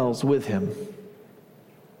light dwells with him.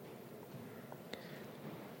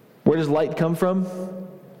 Where does light come from?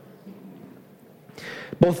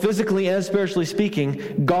 Both physically and spiritually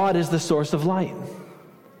speaking, God is the source of light.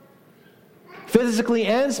 Physically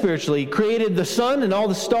and spiritually, he created the sun and all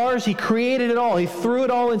the stars. He created it all. He threw it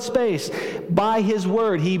all in space. By his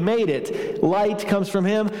word, he made it. Light comes from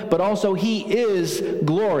him, but also he is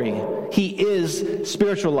glory. He is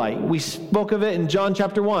spiritual light. We spoke of it in John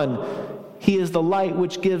chapter 1. He is the light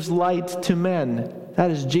which gives light to men. That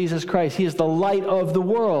is Jesus Christ. He is the light of the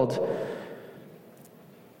world.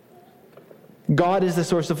 God is the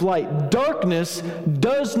source of light. Darkness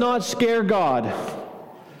does not scare God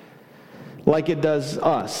like it does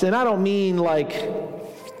us. And I don't mean like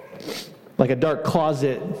a dark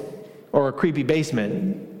closet or a creepy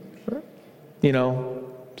basement. You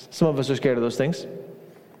know, some of us are scared of those things.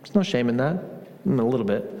 There's no shame in that. A little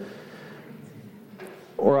bit.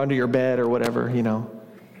 Or under your bed or whatever, you know.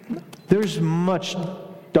 There's much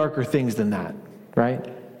darker things than that, right?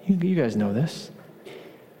 You guys know this.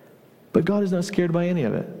 But God is not scared by any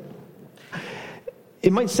of it.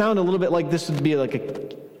 It might sound a little bit like this would be like a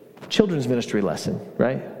children's ministry lesson,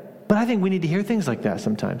 right? But I think we need to hear things like that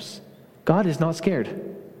sometimes. God is not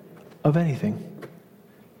scared of anything.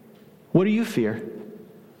 What do you fear?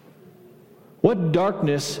 What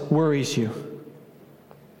darkness worries you?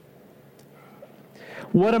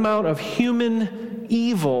 What amount of human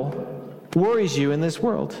evil worries you in this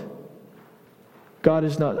world? God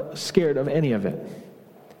is not scared of any of it.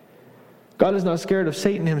 God is not scared of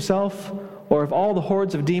Satan himself or of all the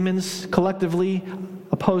hordes of demons collectively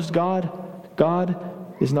opposed God. God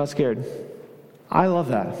is not scared. I love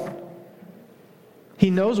that. He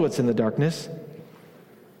knows what's in the darkness,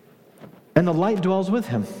 and the light dwells with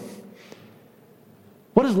him.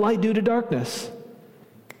 What does light do to darkness?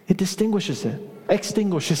 It extinguishes it,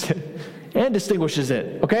 and distinguishes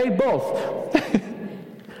it. Okay, both.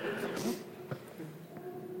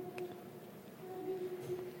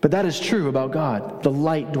 But that is true about God. The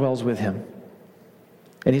light dwells with him,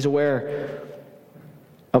 and he's aware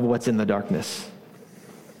of what's in the darkness.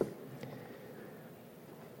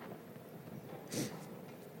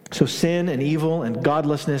 So sin and evil and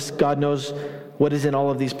godlessness, God knows what is in all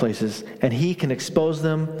of these places, and he can expose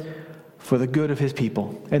them for the good of his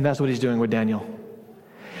people. And that's what he's doing with Daniel.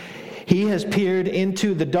 He has peered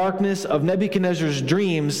into the darkness of Nebuchadnezzar's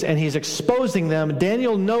dreams, and he's exposing them.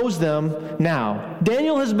 Daniel knows them now.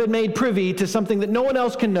 Daniel has been made privy to something that no one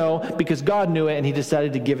else can know because God knew it, and he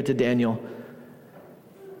decided to give it to Daniel.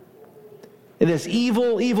 And this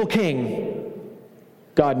evil, evil king,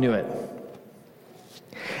 God knew it.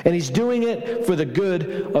 And he's doing it for the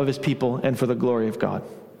good of his people and for the glory of God.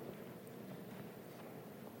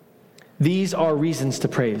 These are reasons to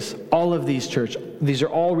praise. All of these, church, these are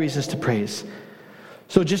all reasons to praise.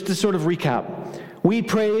 So just to sort of recap, we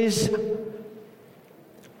praise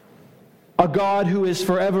a God who is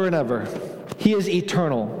forever and ever. He is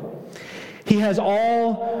eternal. He has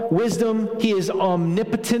all wisdom. He is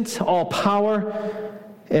omnipotent, all power,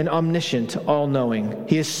 and omniscient, all-knowing.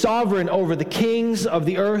 He is sovereign over the kings of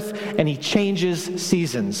the earth, and he changes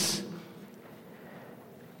seasons.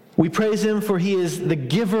 We praise him for he is the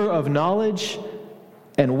giver of knowledge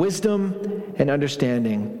and wisdom and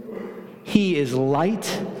understanding. He is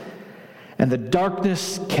light, and the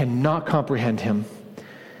darkness cannot comprehend him.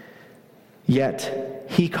 Yet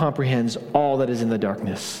he comprehends all that is in the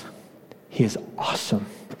darkness. He is awesome.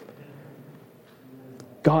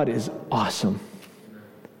 God is awesome.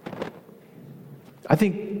 I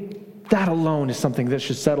think that alone is something that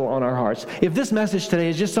should settle on our hearts. If this message today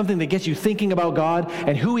is just something that gets you thinking about God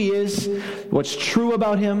and who He is, what's true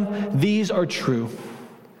about Him, these are true.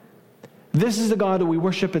 This is the God that we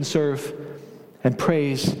worship and serve and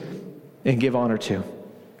praise and give honor to.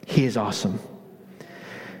 He is awesome.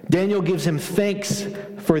 Daniel gives him thanks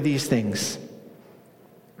for these things.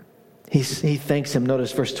 He thanks him.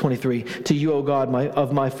 Notice verse 23. To you, O God,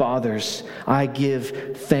 of my fathers, I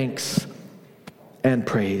give thanks and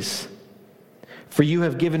praise. For you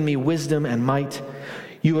have given me wisdom and might.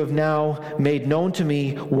 You have now made known to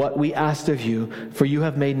me what we asked of you, for you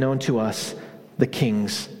have made known to us the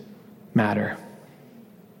king's matter.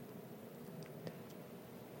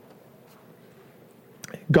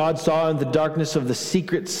 God saw in the darkness of the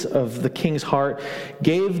secrets of the king's heart,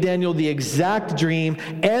 gave Daniel the exact dream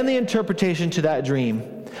and the interpretation to that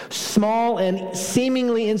dream. Small and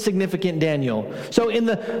seemingly insignificant Daniel. So in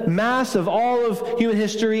the mass of all of human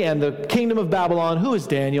history and the kingdom of Babylon, who is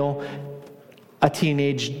Daniel? A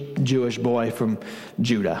teenage Jewish boy from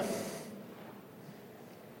Judah.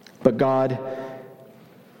 But God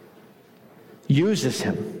uses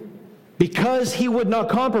him because he would not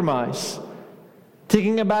compromise.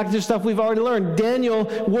 Taking it back to stuff we've already learned, Daniel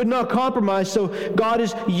would not compromise, so God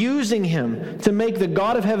is using him to make the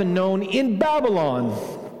God of heaven known in Babylon.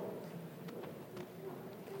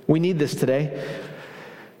 We need this today.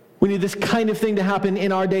 We need this kind of thing to happen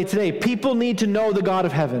in our day today. People need to know the God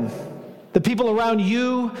of heaven. The people around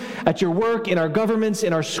you, at your work, in our governments,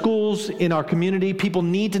 in our schools, in our community, people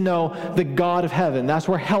need to know the God of heaven. That's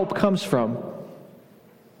where help comes from.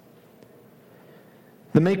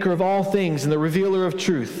 The maker of all things and the revealer of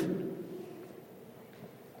truth.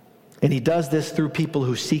 And he does this through people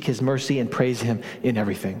who seek his mercy and praise him in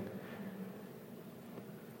everything.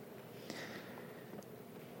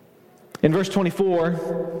 In verse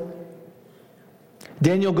 24,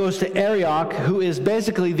 Daniel goes to Arioch, who is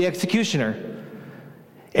basically the executioner.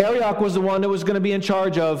 Arioch was the one that was going to be in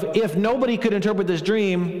charge of, if nobody could interpret this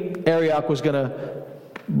dream, Arioch was going to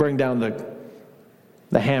bring down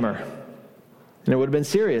the hammer. And it would have been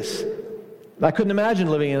serious. I couldn't imagine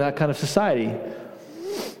living in that kind of society.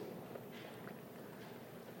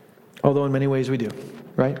 Although in many ways we do,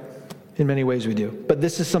 right? In many ways we do. But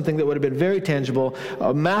this is something that would have been very tangible.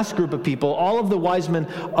 A mass group of people, all of the wise men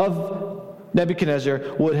of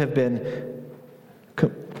Nebuchadnezzar would have been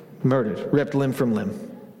murdered, ripped limb from limb.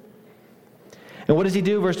 And what does he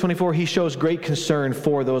do? Verse 24, he shows great concern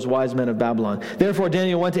for those wise men of Babylon. Therefore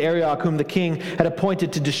Daniel went to Arioch, whom the king had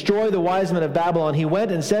appointed to destroy the wise men of Babylon. He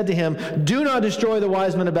went and said to him, do not destroy the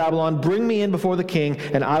wise men of Babylon. Bring me in before the king,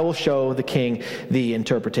 and I will show the king the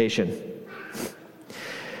interpretation.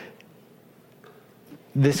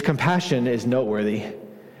 This compassion is noteworthy.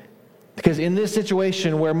 Because in this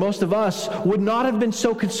situation where most of us would not have been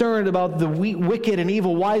so concerned about the wicked and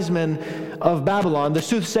evil wise men of Babylon, the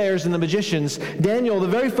soothsayers and the magicians, Daniel, the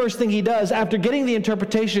very first thing he does after getting the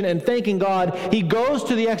interpretation and thanking God, he goes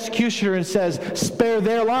to the executioner and says, spare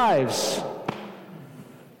their lives.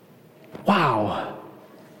 Wow.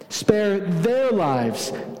 Spare their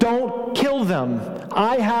lives. Don't kill them.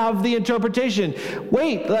 I have the interpretation.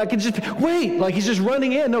 Wait, like he's just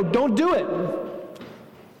running in. No, don't do it.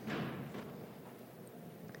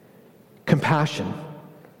 Compassion.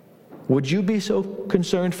 Would you be so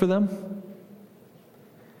concerned for them?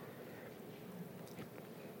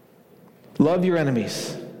 Love your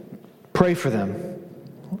enemies. Pray for them.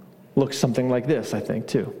 Looks something like this, I think,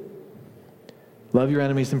 too. Love your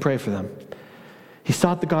enemies and pray for them. He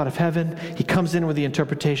sought the God of heaven. He comes in with the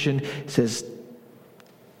interpretation. He says,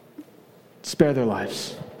 spare their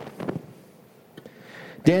lives.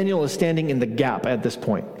 Daniel is standing in the gap at this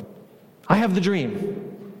point. I have the dream.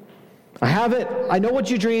 I have it, I know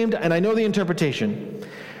what you dreamed, and I know the interpretation.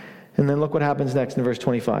 And then look what happens next in verse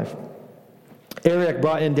 25. Arioch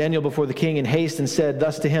brought in Daniel before the king in haste and said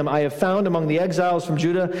thus to him, I have found among the exiles from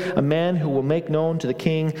Judah a man who will make known to the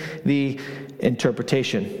king the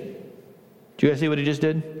interpretation. Do you guys see what he just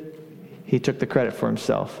did? He took the credit for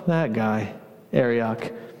himself. That guy,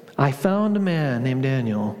 Arioch. I found a man named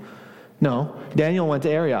Daniel. No, Daniel went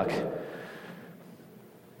to Arioch.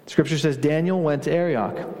 Scripture says Daniel went to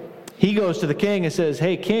Arioch. He goes to the king and says,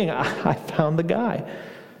 hey, king, I found the guy.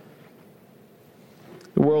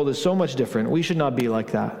 The world is so much different. We should not be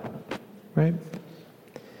like that, right?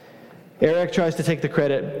 Arioch tries to take the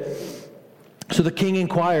credit. So the king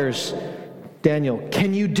inquires, Daniel,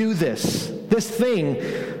 can you do this? This thing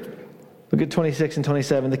Look at 26 and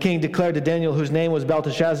 27. The king declared to Daniel, whose name was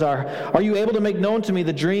Belteshazzar, "Are you able to make known to me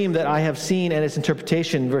the dream that I have seen and its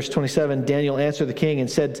interpretation?" Verse 27, Daniel answered the king and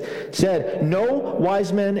said, "No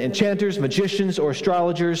wise men, enchanters, magicians, or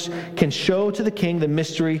astrologers can show to the king the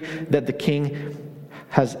mystery that the king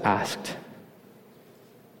has asked."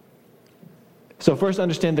 So first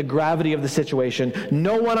understand the gravity of the situation.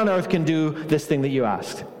 No one on earth can do this thing that you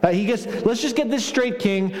asked. Let's just get this straight,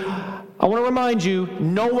 king. I want to remind you,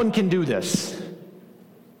 no one can do this.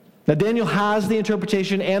 Now, Daniel has the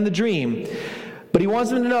interpretation and the dream, but he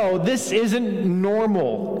wants them to know this isn't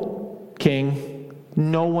normal, king.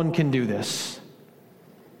 No one can do this.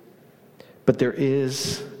 But there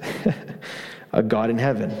is a God in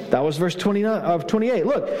heaven. That was verse 28.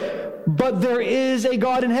 Look, but there is a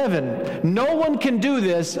God in heaven. No one can do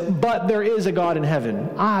this, but there is a God in heaven.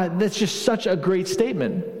 That's just such a great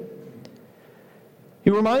statement. He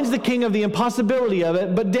reminds the king of the impossibility of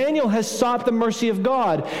it, but Daniel has sought the mercy of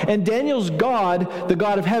God. And Daniel's God, the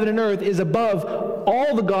God of heaven and earth, is above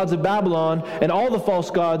all the gods of Babylon and all the false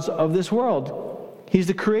gods of this world. He's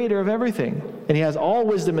the creator of everything, and he has all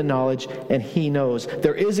wisdom and knowledge, and he knows.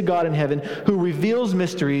 There is a God in heaven who reveals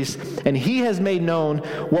mysteries, and he has made known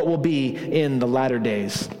what will be in the latter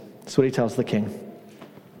days. That's what he tells the king.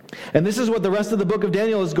 And this is what the rest of the book of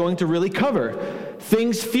Daniel is going to really cover.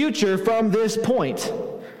 Things future from this point.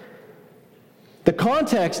 The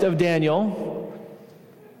context of Daniel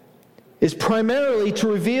is primarily to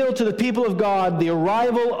reveal to the people of God the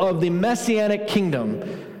arrival of the Messianic kingdom.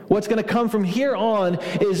 What's going to come from here on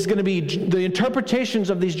is going to be the interpretations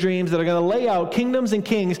of these dreams that are going to lay out kingdoms and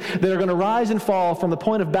kings that are going to rise and fall from the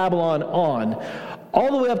point of Babylon on,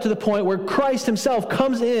 all the way up to the point where Christ himself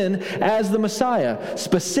comes in as the Messiah.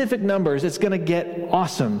 Specific numbers. It's going to get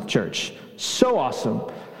awesome, church. So awesome.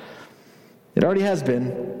 It already has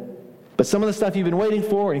been. But some of the stuff you've been waiting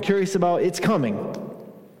for and curious about, it's coming.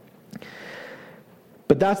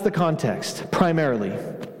 But that's the context, primarily.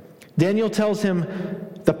 Daniel tells him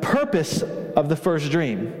the purpose of the first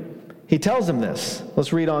dream. He tells him this.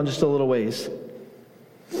 Let's read on just a little ways.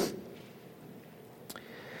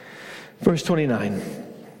 Verse 29.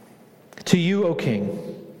 To you, O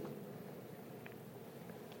king,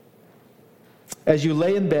 as you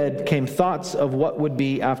lay in bed came thoughts of what would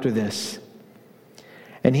be after this.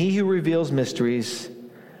 And he who reveals mysteries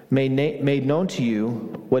made known to you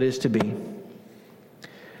what is to be.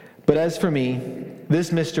 But as for me,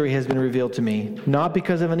 this mystery has been revealed to me, not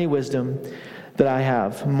because of any wisdom that I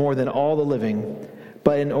have more than all the living,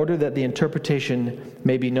 but in order that the interpretation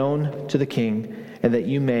may be known to the king, and that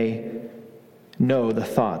you may know the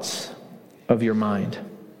thoughts of your mind.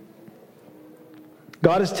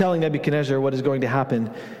 God is telling Nebuchadnezzar what is going to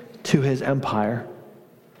happen to his empire.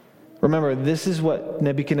 Remember, this is what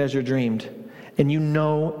Nebuchadnezzar dreamed, and you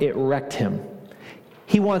know it wrecked him.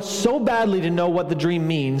 He wants so badly to know what the dream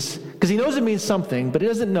means, because he knows it means something, but he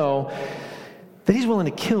doesn't know that he's willing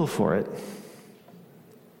to kill for it.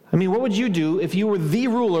 I mean, what would you do if you were the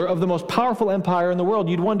ruler of the most powerful empire in the world?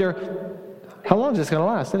 You'd wonder, how long is this going to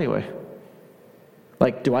last anyway?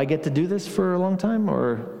 Like, do I get to do this for a long time?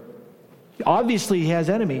 Or obviously he has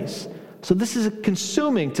enemies. So this is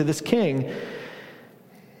consuming to this king.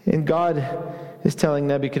 And God is telling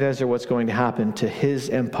Nebuchadnezzar what's going to happen to his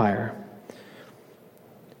empire.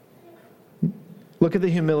 Look at the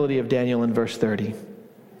humility of Daniel in verse 30.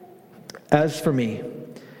 As for me,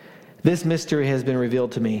 this mystery has been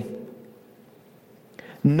revealed to me,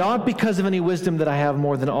 not because of any wisdom that I have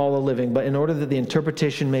more than all the living, but in order that the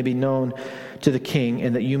interpretation may be known to the king,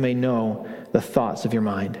 and that you may know the thoughts of your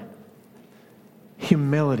mind.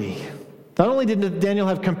 Humility. Not only did Daniel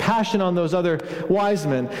have compassion on those other wise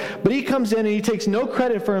men, but he comes in and he takes no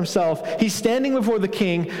credit for himself. He's standing before the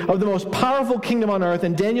king of the most powerful kingdom on earth,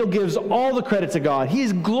 and Daniel gives all the credit to God.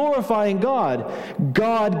 He's glorifying God.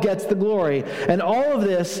 God gets the glory. And all of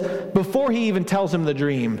this before he even tells him the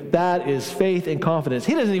dream. That is faith and confidence.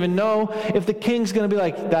 He doesn't even know if the king's going to be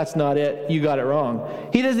like, that's not it, you got it wrong.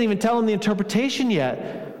 He doesn't even tell him the interpretation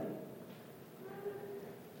yet.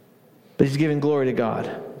 But he's giving glory to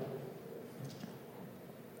God.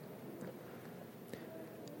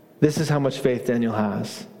 This is how much faith Daniel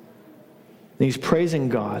has. And he's praising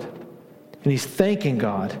God. And he's thanking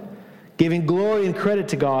God. Giving glory and credit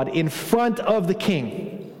to God in front of the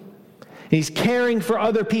king. And he's caring for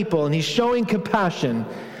other people. And he's showing compassion.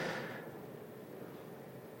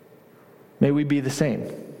 May we be the same.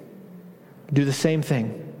 Do the same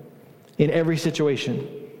thing. In every situation.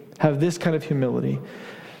 Have this kind of humility.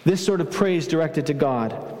 This sort of praise directed to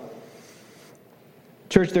God.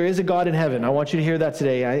 Church, there is a God in heaven. I want you to hear that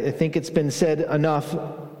today. I think it's been said enough,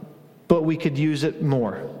 but we could use it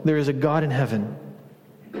more. There is a God in heaven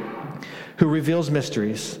who reveals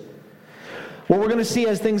mysteries. What we're going to see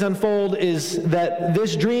as things unfold is that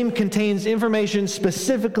this dream contains information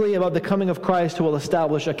specifically about the coming of Christ, who will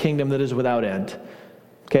establish a kingdom that is without end.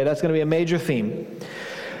 Okay, that's going to be a major theme.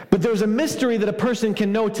 But there's a mystery that a person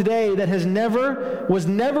can know today that was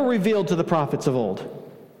never revealed to the prophets of old.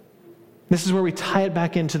 This is where we tie it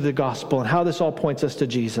back into the gospel and how this all points us to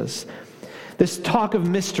Jesus. This talk of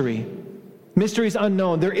mystery is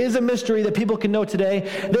unknown. There is a mystery that people can know today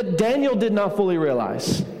that Daniel did not fully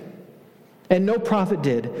realize. And no prophet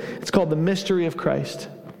did. It's called the mystery of Christ.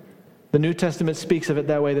 The New Testament speaks of it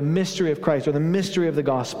that way, the mystery of Christ, or the mystery of the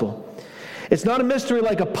gospel. It's not a mystery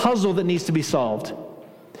like a puzzle that needs to be solved.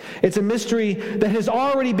 It's a mystery that has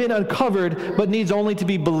already been uncovered but needs only to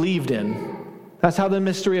be believed in. That's how the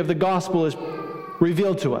mystery of the gospel is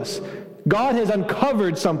revealed to us. God has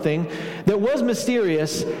uncovered something that was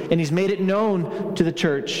mysterious, and he's made it known to the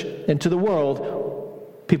church and to the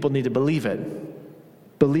world. People need to believe it.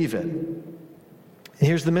 Believe it. And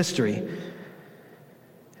here's the mystery.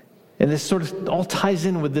 And this sort of all ties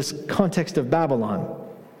in with this context of Babylon.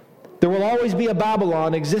 There will always be a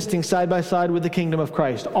Babylon existing side by side with the kingdom of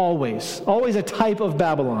Christ. Always. Always a type of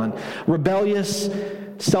Babylon. Rebellious,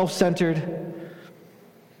 self-centered.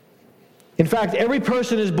 In fact, every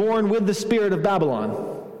person is born with the spirit of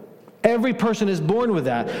Babylon. Every person is born with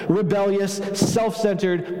that. Rebellious,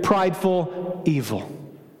 self-centered, prideful, evil.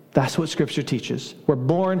 That's what Scripture teaches. We're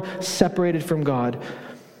born separated from God.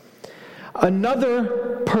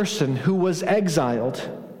 Another person who was exiled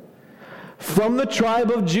from the tribe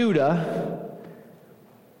of Judah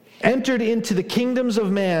entered into the kingdoms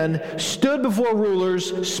of man, stood before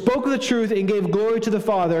rulers, spoke the truth, and gave glory to the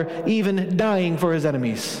Father, even dying for his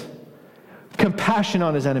enemies. Compassion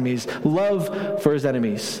on his enemies, love for his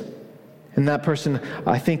enemies. And that person,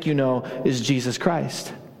 I think you know, is Jesus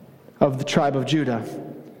Christ of the tribe of Judah.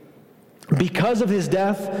 Because of his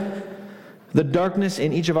death, the darkness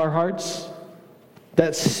in each of our hearts,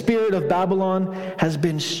 that spirit of Babylon has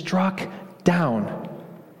been struck down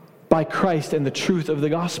by Christ and the truth of the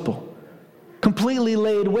gospel. Completely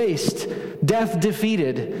laid waste, death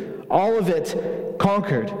defeated, all of it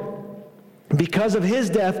conquered. Because of his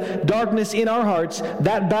death, darkness in our hearts,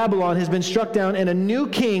 that Babylon has been struck down and a new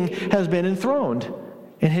king has been enthroned.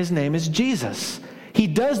 And his name is Jesus. He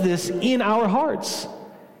does this in our hearts.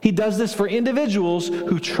 He does this for individuals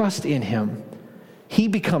who trust in him. He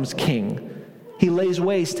becomes king. He lays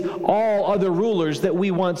waste all other rulers that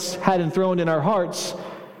we once had enthroned in our hearts,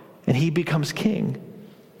 and he becomes king.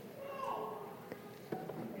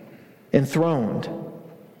 Enthroned.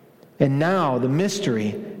 And now the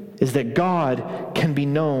mystery is that God can be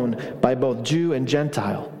known by both Jew and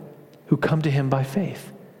Gentile who come to him by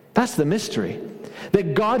faith. That's the mystery.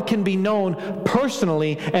 That God can be known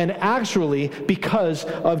personally and actually because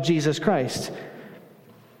of Jesus Christ.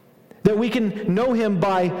 That we can know him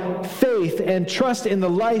by faith and trust in the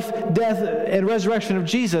life, death, and resurrection of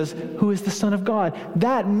Jesus, who is the Son of God.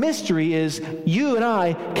 That mystery is you and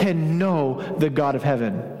I can know the God of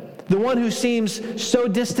heaven. The one who seems so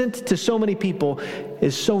distant to so many people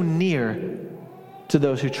is so near to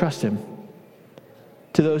those who trust him,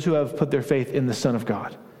 to those who have put their faith in the Son of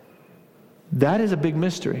God. That is a big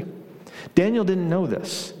mystery. Daniel didn't know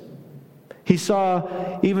this. He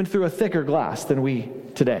saw even through a thicker glass than we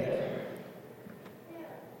today.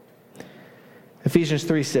 Ephesians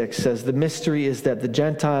 3:6 says, the mystery is that the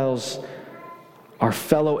Gentiles are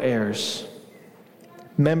fellow heirs,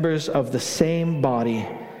 members of the same body,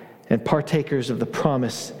 and partakers of the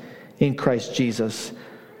promise in Christ Jesus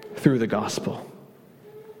through the gospel.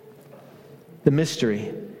 The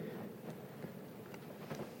mystery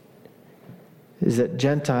is that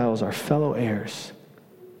Gentiles are fellow heirs.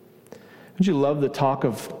 Don't you love the talk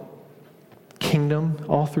of kingdom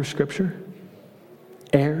all through Scripture?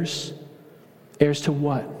 Heirs. Heirs to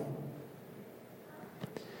what?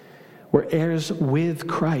 We're heirs with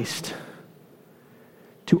Christ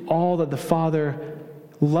to all that the Father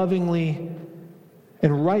lovingly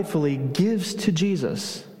and rightfully gives to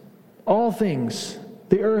Jesus. All things,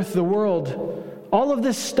 the earth, the world, all of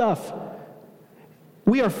this stuff.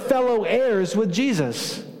 We are fellow heirs with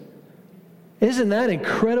Jesus. Isn't that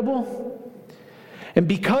incredible? And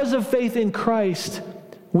because of faith in Christ,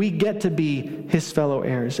 we get to be his fellow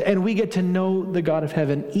heirs. And we get to know the God of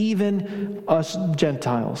heaven, even us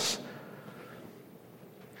Gentiles.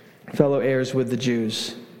 Fellow heirs with the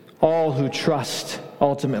Jews. All who trust,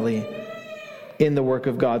 ultimately, in the work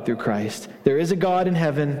of God through Christ. There is a God in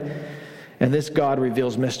heaven, and this God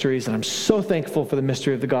reveals mysteries, and I'm so thankful for the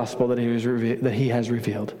mystery of the gospel that he has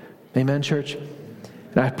revealed. Amen, church?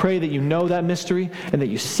 And I pray that you know that mystery and that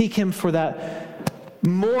you seek him for that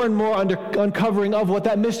more and more uncovering of what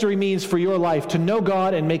that mystery means for your life, to know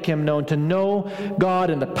God and make him known, to know God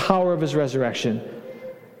and the power of his resurrection,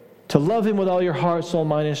 to love him with all your heart, soul,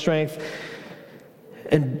 mind, and strength,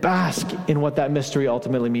 and bask in what that mystery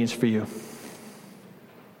ultimately means for you.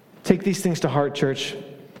 Take these things to heart, church.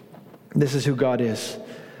 This is who God is.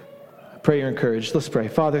 I pray you're encouraged. Let's pray.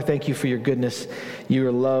 Father, thank you for your goodness,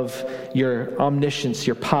 your love, your omniscience,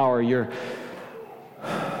 your power, your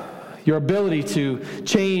ability to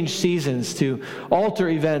change seasons, to alter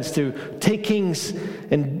events, to take kings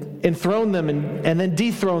and enthrone them and then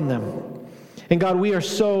dethrone them. And God, we are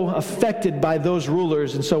so affected by those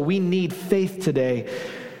rulers, and so we need faith today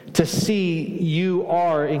to see you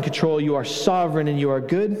are in control, you are sovereign, and you are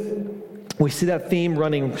good. We see that theme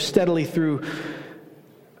running steadily through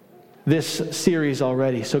this series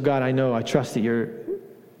already. So God, I trust that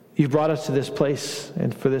you've brought us to this place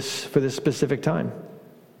and for this specific time.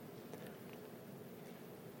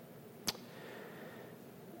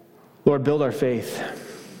 Lord, build our faith.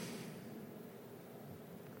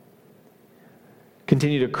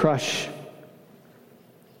 Continue to crush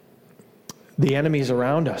the enemies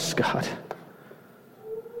around us, God.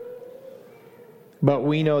 But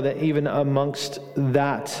we know that even amongst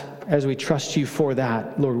that, as we trust you for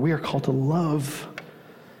that, Lord, we are called to love.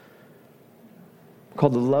 We're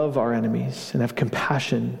called to love our enemies and have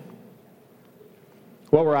compassion.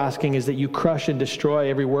 What we're asking is that you crush and destroy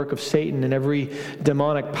every work of Satan and every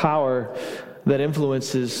demonic power that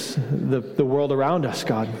influences the world around us,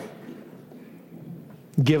 God.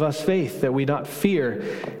 Give us faith that we not fear.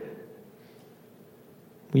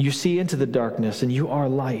 You see into the darkness and you are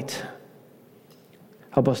light.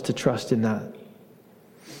 Help us to trust in that.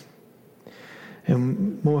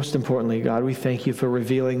 And most importantly, God, we thank you for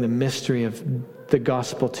revealing the mystery of the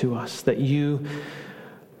gospel to us, that you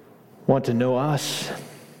want to know us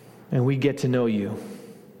and we get to know you.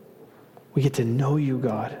 We get to know you,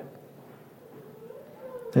 God,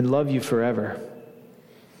 and love you forever.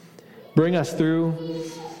 Bring us through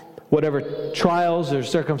whatever trials or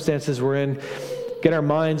circumstances we're in. Get our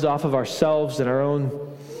minds off of ourselves and our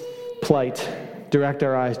own plight. Direct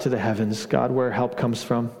our eyes to the heavens, God, where help comes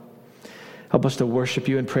from. Help us to worship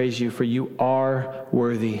you and praise you, for you are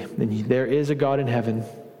worthy. And there is a God in heaven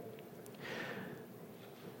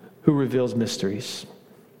who reveals mysteries.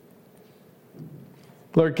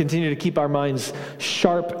 Lord, continue to keep our minds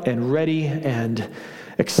sharp and ready and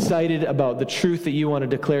excited about the truth that you want to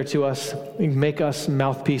declare to us. Make us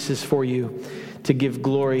mouthpieces for you to give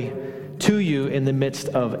glory to you in the midst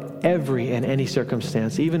of every and any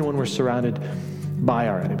circumstance, even when we're surrounded by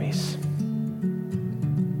our enemies.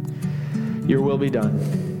 Your will be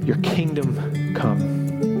done. Your kingdom come.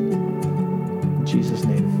 In Jesus'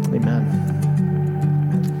 name, amen.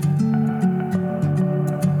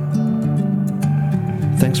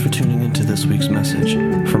 Thanks for tuning into this week's message.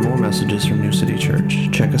 For more messages from New City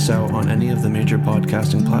Church, check us out on any of the major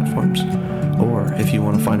podcasting platforms. Or if you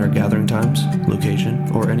want to find our gathering times, location,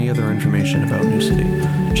 or any other information about New City,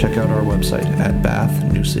 check out our website at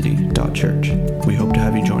bathnewcity.church. We hope to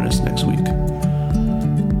have you join us next week.